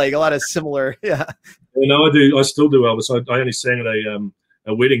stuff, but like a lot of similar. Yeah. You know, I still do Elvis. I only sang at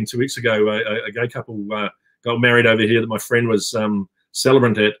a wedding 2 weeks ago. A gay couple got married over here that my friend was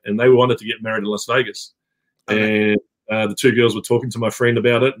celebrant at, and they wanted to get married in Las Vegas. And the two girls were talking to my friend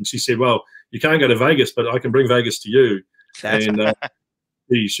about it, and she said, well, you can't go to Vegas, but I can bring Vegas to you. And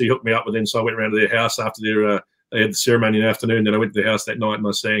she hooked me up with them, so I went around to their house after they had the ceremony in the afternoon. Then I went to their house that night, and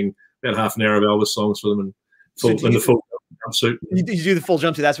I sang about half an hour of Elvis songs for them, and in the full jumpsuit. You do the full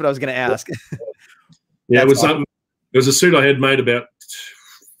jumpsuit? That's what I was going to ask. Yeah, it was awesome. It was a suit I had made about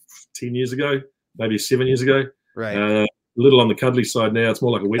 10 years ago, maybe 7 years ago. Right. A little on the cuddly side now. It's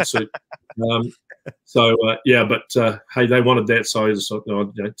more like a wetsuit. Yeah, but hey, they wanted that, so I just thought,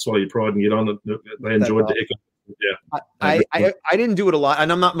 swallow your pride and get on it. They enjoyed the heck of it. Yeah. I didn't do it a lot,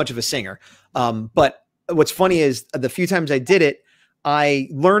 and I'm not much of a singer. But what's funny is the few times I did it, I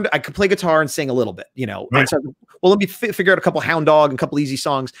learned I could play guitar and sing a little bit, Right. And so, well, let me figure out a couple Hound Dog and a couple easy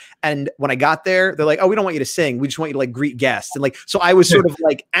songs. And when I got there, they're like, "Oh, we don't want you to sing. We just want you to like greet guests." And like, so I was sort of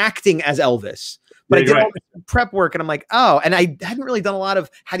like acting as Elvis, but I did all this prep work, and I'm like, oh, and I hadn't really done a lot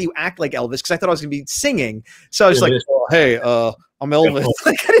of how do you act like Elvis, because I thought I was gonna be singing. So I was like, oh, hey, I'm Elvis.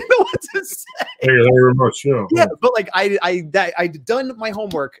 Like, I didn't know what to say. Very much, yeah, but like I'd done my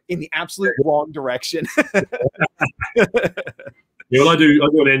homework in the absolute wrong direction. Yeah, well, I do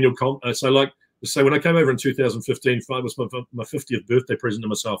an annual comp. So when I came over in 2015, it was my 50th birthday present to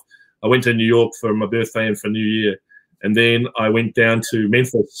myself. I went to New York for my birthday and for New Year, and then I went down to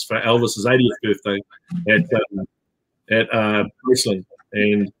Memphis for Elvis's 80th birthday at Graceland,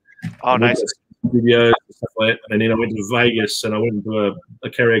 and nice videos and stuff like that. And then I went to Vegas, and I went to a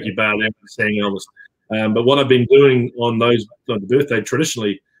karaoke bar there and sang Elvis. But what I've been doing on the birthday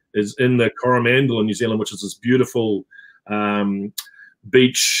traditionally is in the Coromandel in New Zealand, which is this beautiful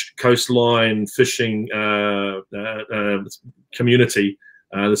beach, coastline, fishing community.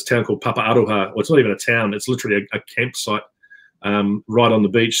 This town called Papaaroha. Well, it's not even a town. It's literally a campsite right on the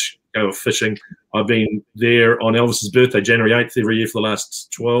beach. Go fishing. I've been there on Elvis's birthday, January 8th, every year for the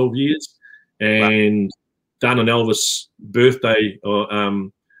last 12 years, and done an Elvis birthday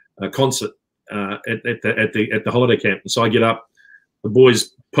concert at the holiday camp. And so I get up, the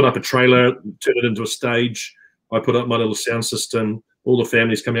boys put up a trailer, turn it into a stage. I put up my little sound system. All the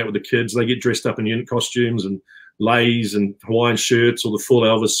families come out with the kids. They get dressed up in unit costumes and leis and Hawaiian shirts, or the full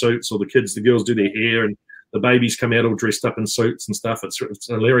Elvis suits, or the girls do their hair, and the babies come out all dressed up in suits and stuff. It's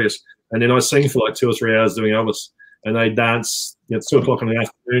hilarious. And then I sing for like 2 or 3 hours doing Elvis, and they dance. It's 2 o'clock in the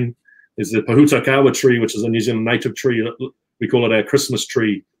afternoon. There's the Pahutakawa tree, which is a New Zealand native tree. We call it our Christmas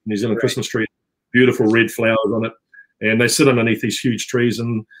tree, New Zealand Christmas tree. Beautiful red flowers on it. And they sit underneath these huge trees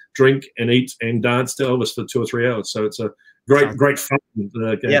and drink and eat and dance to Elvis for 2 or 3 hours. So it's a great fun.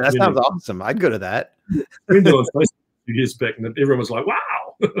 Yeah, that sounds awesome. I'd go to that. We did on Facebook a few years back, and everyone was like,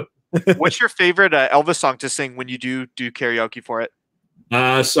 wow. What's your favorite Elvis song to sing when you do karaoke for it?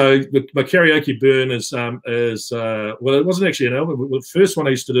 So my karaoke burn is well, it wasn't actually an Elvis. The first one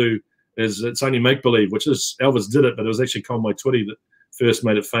I used to do is It's Only Make Believe, which is Elvis did it, but it was actually Con My Twitty that first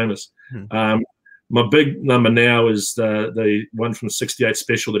made it famous. My big number now is the one from the 68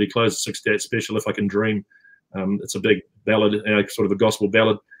 special that he closed, the 68 special, If I Can Dream. It's a big ballad, sort of a gospel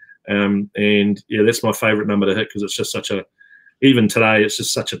ballad. And yeah, that's my favorite number to hit, because it's just even today, it's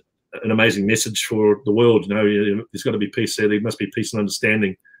just such an amazing message for the world. There's got to be peace there. There must be peace and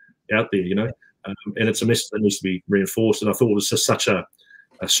understanding out there, and it's a message that needs to be reinforced. And I thought it was just such a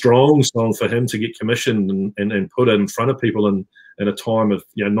strong song for him to get commissioned and put in front of people in a time of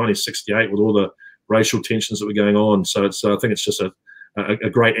 1968 with all the racial tensions that were going on. So I think it's just a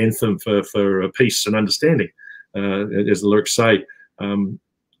great anthem for peace and understanding, as the lyrics say. And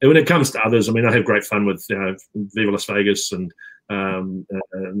when it comes to others, I mean, I have great fun with Viva Las Vegas and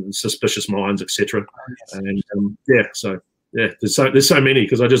Suspicious Minds, etc. And there's so many,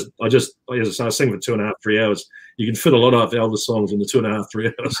 because I just as I say, I sing for 2.5, 3 hours. You can fit a lot of Elvis songs into 2.5,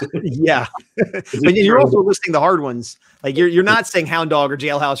 3 hours. Yeah, but you're also listing the hard ones. Like you're not saying Hound Dog or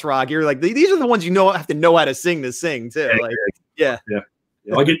Jailhouse Rock. You're like, these are the ones have to know how to sing too. Yeah.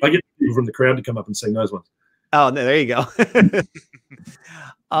 I get people from the crowd to come up and sing those ones. Oh, no, there you go.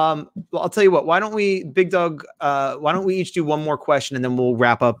 Well, I'll tell you what. Why don't we, Big Dog? Why don't we each do one more question and then we'll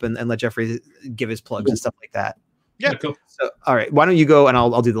wrap up and let Geoffrey give his plugs and stuff like that. Yeah. Cool. So, all right. Why don't you go and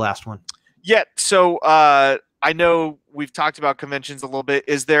I'll do the last one. Yeah. So I know we've talked about conventions a little bit.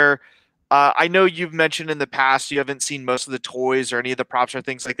 Is there? I know you've mentioned in the past you haven't seen most of the toys or any of the props or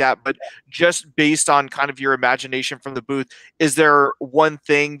things like that, but just based on kind of your imagination from the booth, is there one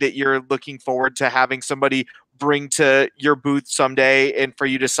thing that you're looking forward to having somebody bring to your booth someday and for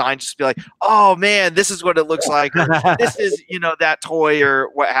you to sign, just be like, oh man, this is what it looks like, or this is, that toy or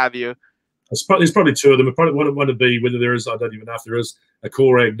what have you? There's probably two of them. I probably want to be, whether there is, I don't even know if there is, a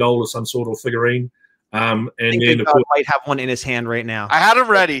Korag doll or some sort of figurine. And I think then Big Dog might have one in his hand right now. I had him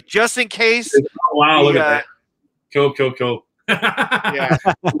ready just in case. Oh, wow, look at that. Cool. Yeah.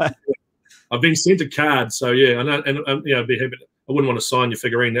 I've been sent a card, so yeah, and I'd be happy. I wouldn't want to sign your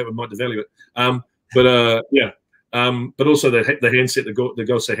figurine; that might devalue it. But also the handset, the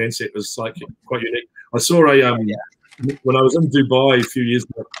Gosa handset was like quite unique. I saw when I was in Dubai a few years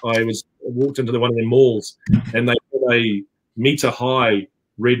ago, I walked into one of their malls, and they had a meter high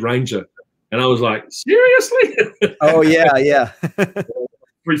Red Ranger. And I was like, seriously? Oh, yeah.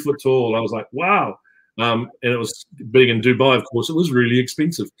 3 foot tall. I was like, wow. And it was being in Dubai, of course, it was really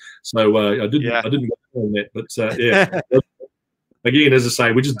expensive. So I didn't go on that. But yeah, again, as I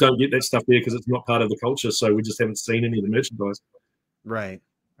say, we just don't get that stuff there because it's not part of the culture. So we just haven't seen any of the merchandise. Right.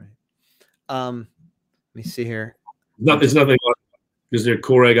 Let me see here. There's nothing like, is there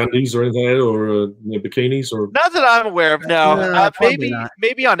Korag undies or anything like that, or bikinis, or not that I'm aware of? No, not.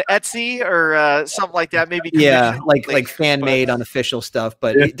 maybe on Etsy or something like that. Maybe like fan made unofficial stuff.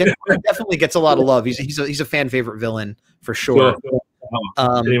 But he definitely gets a lot of love. He's a fan favorite villain for sure.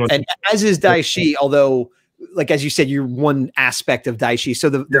 And as is Daishi, although like as you said, you're one aspect of Daishi. So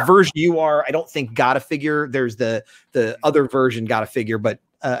the version you are, I don't think got a figure. There's the other version got a figure, but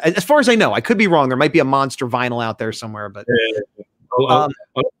as far as I know, I could be wrong. There might be a monster vinyl out there somewhere, but. I'll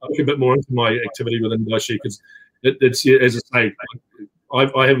look a bit more into my activity within Daishi because it's as I say,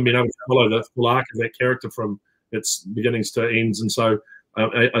 I haven't been able to follow the full arc of that character from its beginnings to ends, and so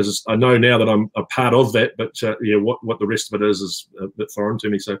I know now that I'm a part of that. But what the rest of it is a bit foreign to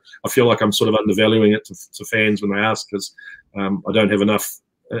me. So I feel like I'm sort of undervaluing it to fans when they ask because I don't have enough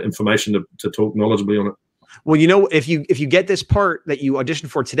information to talk knowledgeably on it. Well, if you get this part that you auditioned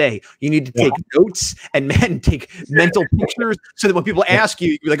for today, you need to take notes and take mental pictures so that when people ask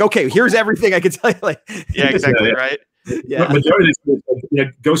you, you're like, okay, here's everything I can tell you. Yeah, exactly right. Yeah, majority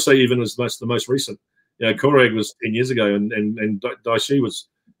of Gosei even was the most recent. Yeah, Korag was 10 years ago, and Daishi was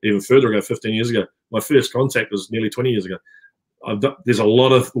even further ago, 15 years ago. My first contact was nearly 20 years ago. There's a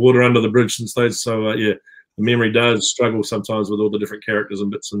lot of water under the bridge since those. So the memory does struggle sometimes with all the different characters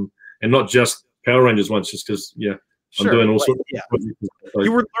and bits, and not just Power Rangers once, just because I'm doing all sorts. Yeah,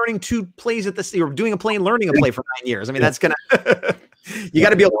 you were learning 2 plays at this. You were doing a play and learning a play for 9 years. I mean, that's gonna. You got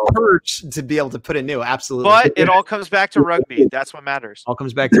to be able to purge to be able to put in new. Absolutely. But it all comes back to rugby. That's what matters. All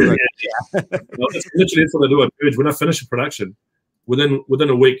comes back to rugby. Well, that's literally what I do. I purge when I finish a production. Within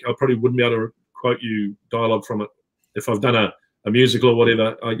a week, I probably wouldn't be able to quote you dialogue from it. If I've done a musical or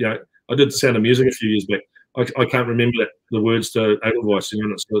whatever, I did Sound of Music a few years back. I can't remember the words to Edelweiss,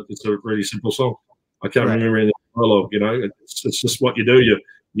 it's a really simple song. I can't remember any dialogue, it's just what you do.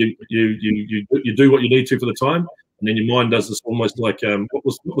 You do what you need to for the time, and then your mind does this almost like what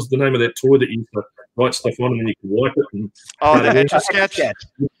was the name of that toy that you used to write stuff on and then you can wipe it? The Etch-a-Sketch.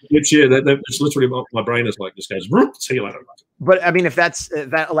 That's literally my brain is like, just goes, see you later. But I mean, if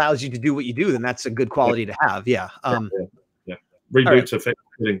that allows you to do what you do, then that's a good quality to have. Yeah. Reboot to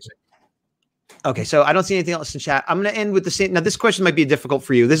fittings. Okay, so I don't see anything else in chat. I'm going to end with the same. Now, this question might be difficult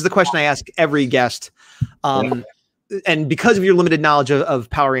for you. This is the question I ask every guest, and because of your limited knowledge of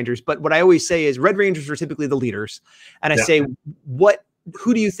Power Rangers. But what I always say is Red Rangers are typically the leaders, and I say,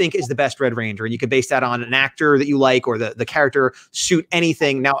 who do you think is the best Red Ranger? And you could base that on an actor that you like or the character suit,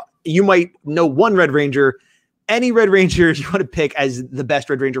 anything. Now, you might know one Red Ranger. Any Red Ranger you want to pick as the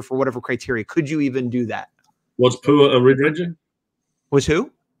best Red Ranger for whatever criteria. Could you even do that? Was Pua a Red Ranger? Was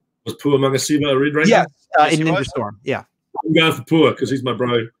who? Was Pua Mangasiva a Red Ranger? Yeah, in Ninja Storm. Yeah. I'm going for Pua because he's my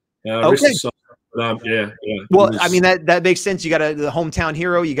bro. Okay. Well, I mean, that makes sense. You got the hometown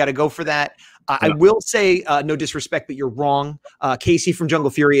hero. You got to go for that. I will say, no disrespect, but you're wrong. Casey from Jungle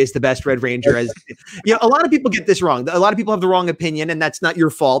Fury is the best Red Ranger. As a lot of people get this wrong. A lot of people have the wrong opinion, and that's not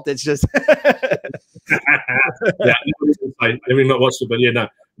your fault. It's just. I mean, not watched it, but no.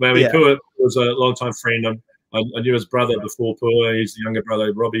 I mean, Pua was a longtime friend. I knew his brother before Pua. He's the younger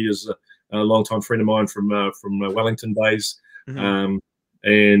brother. Robbie is a longtime friend of mine from Wellington days.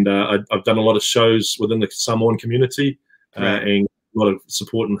 And I've done a lot of shows within the Samoan community. And a lot of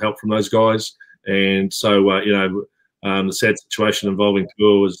support and help from those guys. And so, the sad situation involving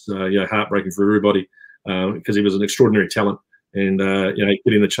Tua was, heartbreaking for everybody because he was an extraordinary talent. And,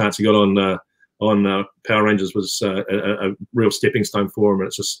 getting the chance he got on Power Rangers was a real stepping stone for him. And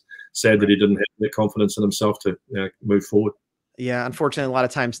it's just sad that he didn't have that confidence in himself to move forward. Yeah, unfortunately, a lot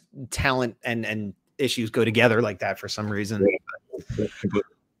of times talent and issues go together like that for some reason. Yeah.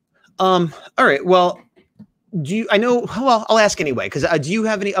 All right. Well, I'll ask anyway, because do you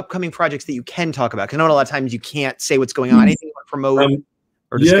have any upcoming projects that you can talk about? Because I know a lot of times you can't say what's going on. Anything you want to promote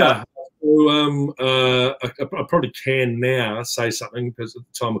or discuss? Yeah. So, I probably can now say something because at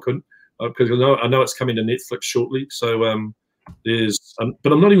the time I couldn't. Because I know it's coming to Netflix shortly. So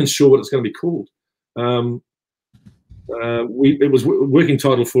but I'm not even sure what it's going to be called. It was working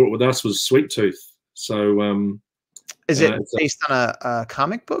title for it with us was Sweet Tooth. So is it based on a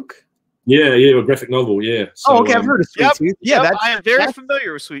comic book? Yeah, a graphic novel. Yeah. So, okay, I've heard of Sweet Tooth. Yeah, I am very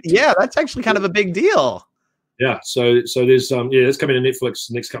familiar with Sweet Tooth. Yeah, that's actually kind of a big deal. Yeah. So there's it's coming to Netflix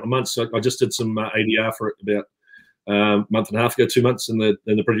the next couple of months. So I just did some ADR for it about a month and a half ago, 2 months, and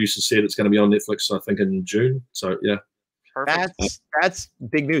the producer said it's going to be on Netflix, I think, in June. So yeah. Perfect. That's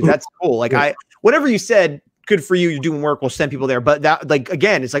big news. That's cool. Like whatever you said, good for you. You're doing work. We'll send people there. But that, like,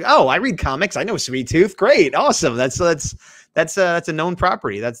 again, it's like, oh, I read comics. I know Sweet Tooth. Great, awesome. That's a known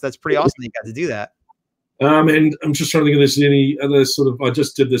property. That's pretty awesome that you got to do that. And I'm just trying to think if there's any other sort of. I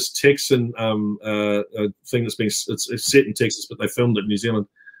just did this Texan thing that's it's set in Texas, but they filmed it in New Zealand.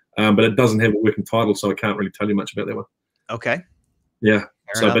 But it doesn't have a working title, so I can't really tell you much about that one. Okay. Yeah.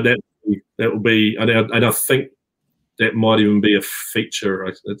 But that will be, and I think that might even be a feature.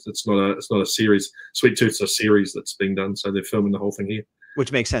 It's not a series. Sweet Tooth's a series that's being done, so they're filming the whole thing here.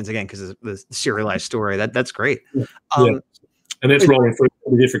 Which makes sense again because the serialized story. That's great. Yeah. And that's rolling for a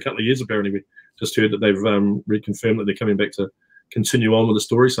couple of years. Apparently, we just heard that they've reconfirmed that they're coming back to continue on with the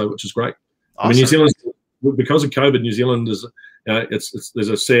story, so which is great. Awesome. I mean, New Zealand, because of COVID, New Zealand is there's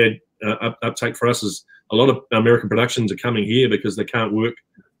a sad uptake for us. Is a lot of American productions are coming here because they can't work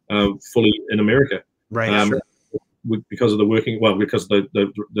fully in America, right? Sure. Because of because of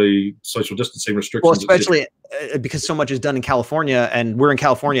the social distancing restrictions. Well, especially because so much is done in California, and we're in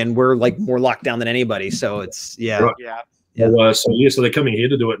California, and we're like more locked down than anybody. So it's right. So they're coming here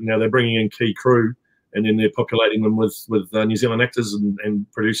to do it now. They're bringing in key crew, and then they're populating them with New Zealand actors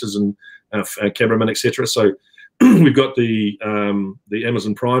and producers and cameramen, etc. So we've got the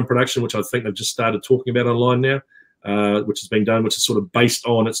Amazon Prime production, which I think they've just started talking about online now, which has been done, which is sort of based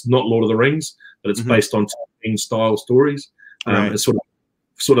on. It's not Lord of the Rings, but it's based on style stories. Right. It's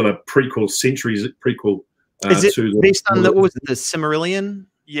sort of a prequel, centuries prequel. Is it based on what was it, the Silmarillion?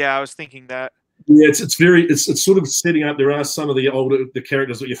 Yeah, I was thinking that. Yeah, it's sort of setting up. There are some of the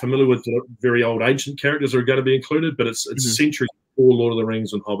characters that you're familiar with, that are very old ancient characters, are going to be included, but it's centuries before Lord of the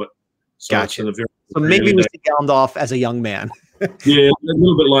Rings and Hobbit. So gotcha. So maybe we see Gandalf as a young man. Yeah, a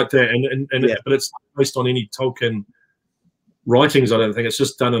little bit like that, but it's not based on any Tolkien writings. I don't think it's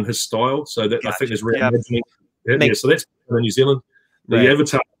just done in his style. So that I think there's reimagining. Yeah, so that's in New Zealand.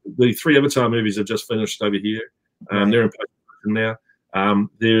 The 3 Avatar movies have just finished over here. They're in post-production now.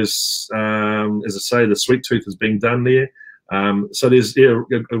 There's, as I say, the Sweet Tooth is being done there. So there's a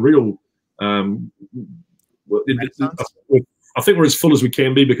real. I think we're as full as we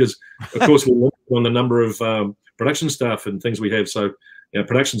can be because, of course, we're working on the number of production staff and things we have. So,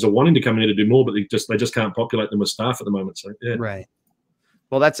 productions are wanting to come in here to do more, but they just can't populate them with staff at the moment. So, yeah. Right.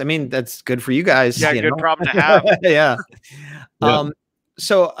 Well, that's good for you guys. Yeah, good problem to have. Yeah.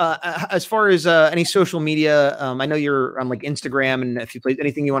 So as far as any social media, I know you're on like Instagram, and if you play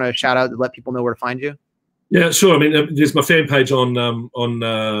anything you want to shout out to let people know where to find you. Yeah, sure. I mean, there's my fan page on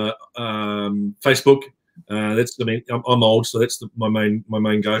Facebook. I'm old, so that's my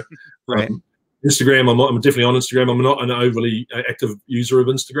main go. Right. Instagram, I'm definitely on Instagram. I'm not an overly active user of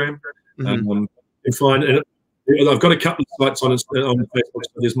Instagram. And fine. And I've got a couple of sites on Facebook.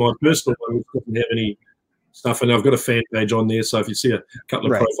 So there's my personal one, which doesn't have any stuff, and I've got a fan page on there. So if you see a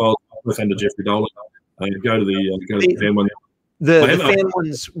couple of profiles, I'm under Geoffrey Dolan. Go to the fan one. The fan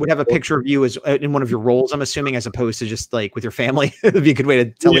ones would have a picture of you as in one of your roles, I'm assuming, as opposed to just like with your family. It'd be a good way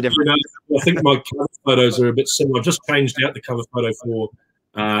to tell the difference. I think my cover photos are a bit similar. I've just changed out the cover photo for.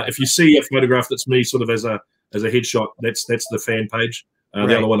 If you see a photograph that's me, sort of as a headshot, that's the fan page.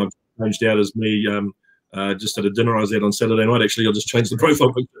 The other one I've changed out is me. Just at a dinner I was at on Saturday night. Actually, I'll just change the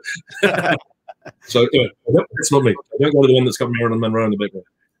profile picture. So that's not me. I don't go to the one that's got Marilyn Monroe in the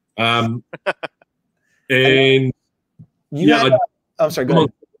background. And I'm sorry. Go ahead.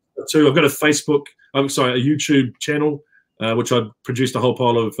 So I've got a YouTube channel, which I produced a whole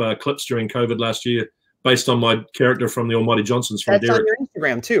pile of clips during COVID last year based on my character from the Almighty Johnsons from That's Derek. on your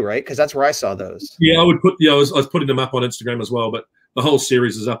Instagram too, right? Because that's where I saw those. Yeah, I would put. Yeah, I was putting them up on Instagram as well, but the whole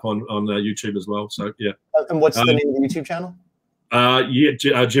series is up on YouTube as well. So yeah. And what's the name of the YouTube channel?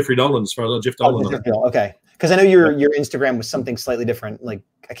 Geoffrey Dolan, as far as Jeff Dolan. Okay, because I know your Instagram was something slightly different. Like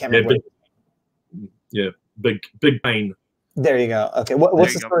I can't remember. Big Kane. There you go. Okay,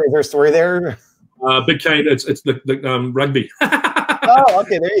 what's the story? Is there a story there? Big Kane. It's the rugby. Oh,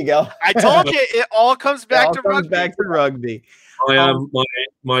 okay. There you go. I told you, it all comes back to rugby. Back to rugby.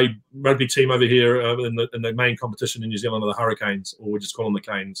 My rugby team over here in the main competition in New Zealand are the Hurricanes, or we just call them the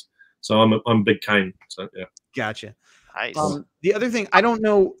Canes. So I'm Big Cane. So yeah. Gotcha. Nice. The other thing, I don't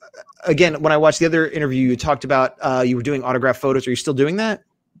know. Again, when I watched the other interview, you talked about you were doing autograph photos. Are you still doing that?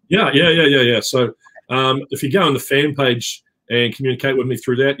 Yeah. So if you go on the fan page and communicate with me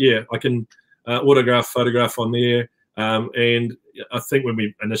through that, yeah, I can photograph on there. And I think when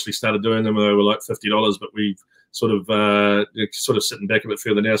we initially started doing them, they were like $50, but we sort of sitting back a bit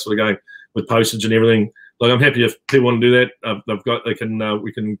further now, sort of going with postage and everything. Like I'm happy if people want to do that.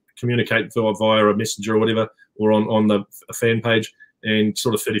 We can communicate via a messenger or whatever, or on the fan page, and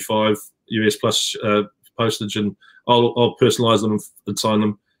sort of $35 US plus postage, and I'll personalize them and sign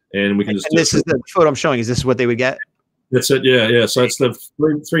them, and we can just. And this is the photo I'm showing. Is this what they would get? That's it. Yeah. So it's the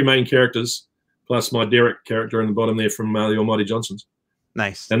three main characters plus my Derek character in the bottom there from the Almighty Johnsons.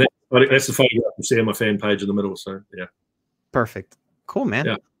 Nice. And that's the photograph you see on my fan page in the middle. So yeah. Perfect. Cool,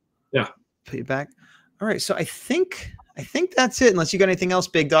 man. Yeah. Put you back. All right. So I think that's it. Unless you got anything else,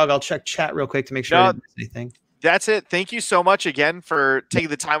 Big Dog, I'll check chat real quick to make sure I didn't miss anything. That's it. Thank you so much again for taking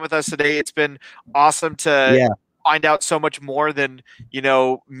the time with us today. It's been awesome to find out so much more than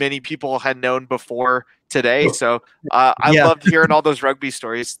many people had known before today. So I loved hearing all those rugby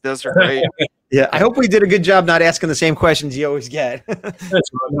stories. Those are great. Yeah, I hope we did a good job not asking the same questions you always get. That's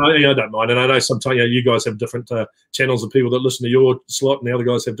right. I don't mind. And I know sometimes you guys have different channels of people that listen to your slot, and the other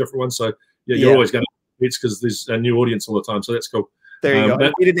guys have different ones. So you're always going to it's because there's a new audience all the time. So that's cool. There you go.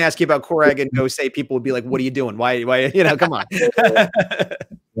 If we didn't ask you about Korag and Go Say, people would be like, "What are you doing? Why? Come on."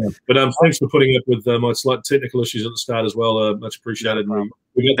 But thanks for putting up with my slight technical issues at the start as well. Much appreciated. No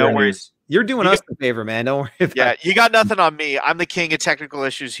worries. You're doing us a favor, man. Don't worry. You got nothing on me. I'm the king of technical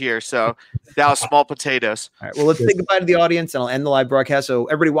issues here. So that was small potatoes. All right. Well, let's say goodbye to the audience, and I'll end the live broadcast. So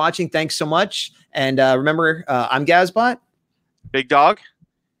everybody watching, thanks so much. And remember, I'm Gazbot. Big Dog.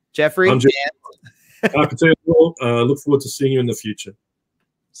 Geoffrey. I'm look forward to seeing you in the future.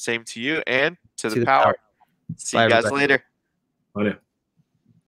 Same to you and to the power. See you guys later. Bye now.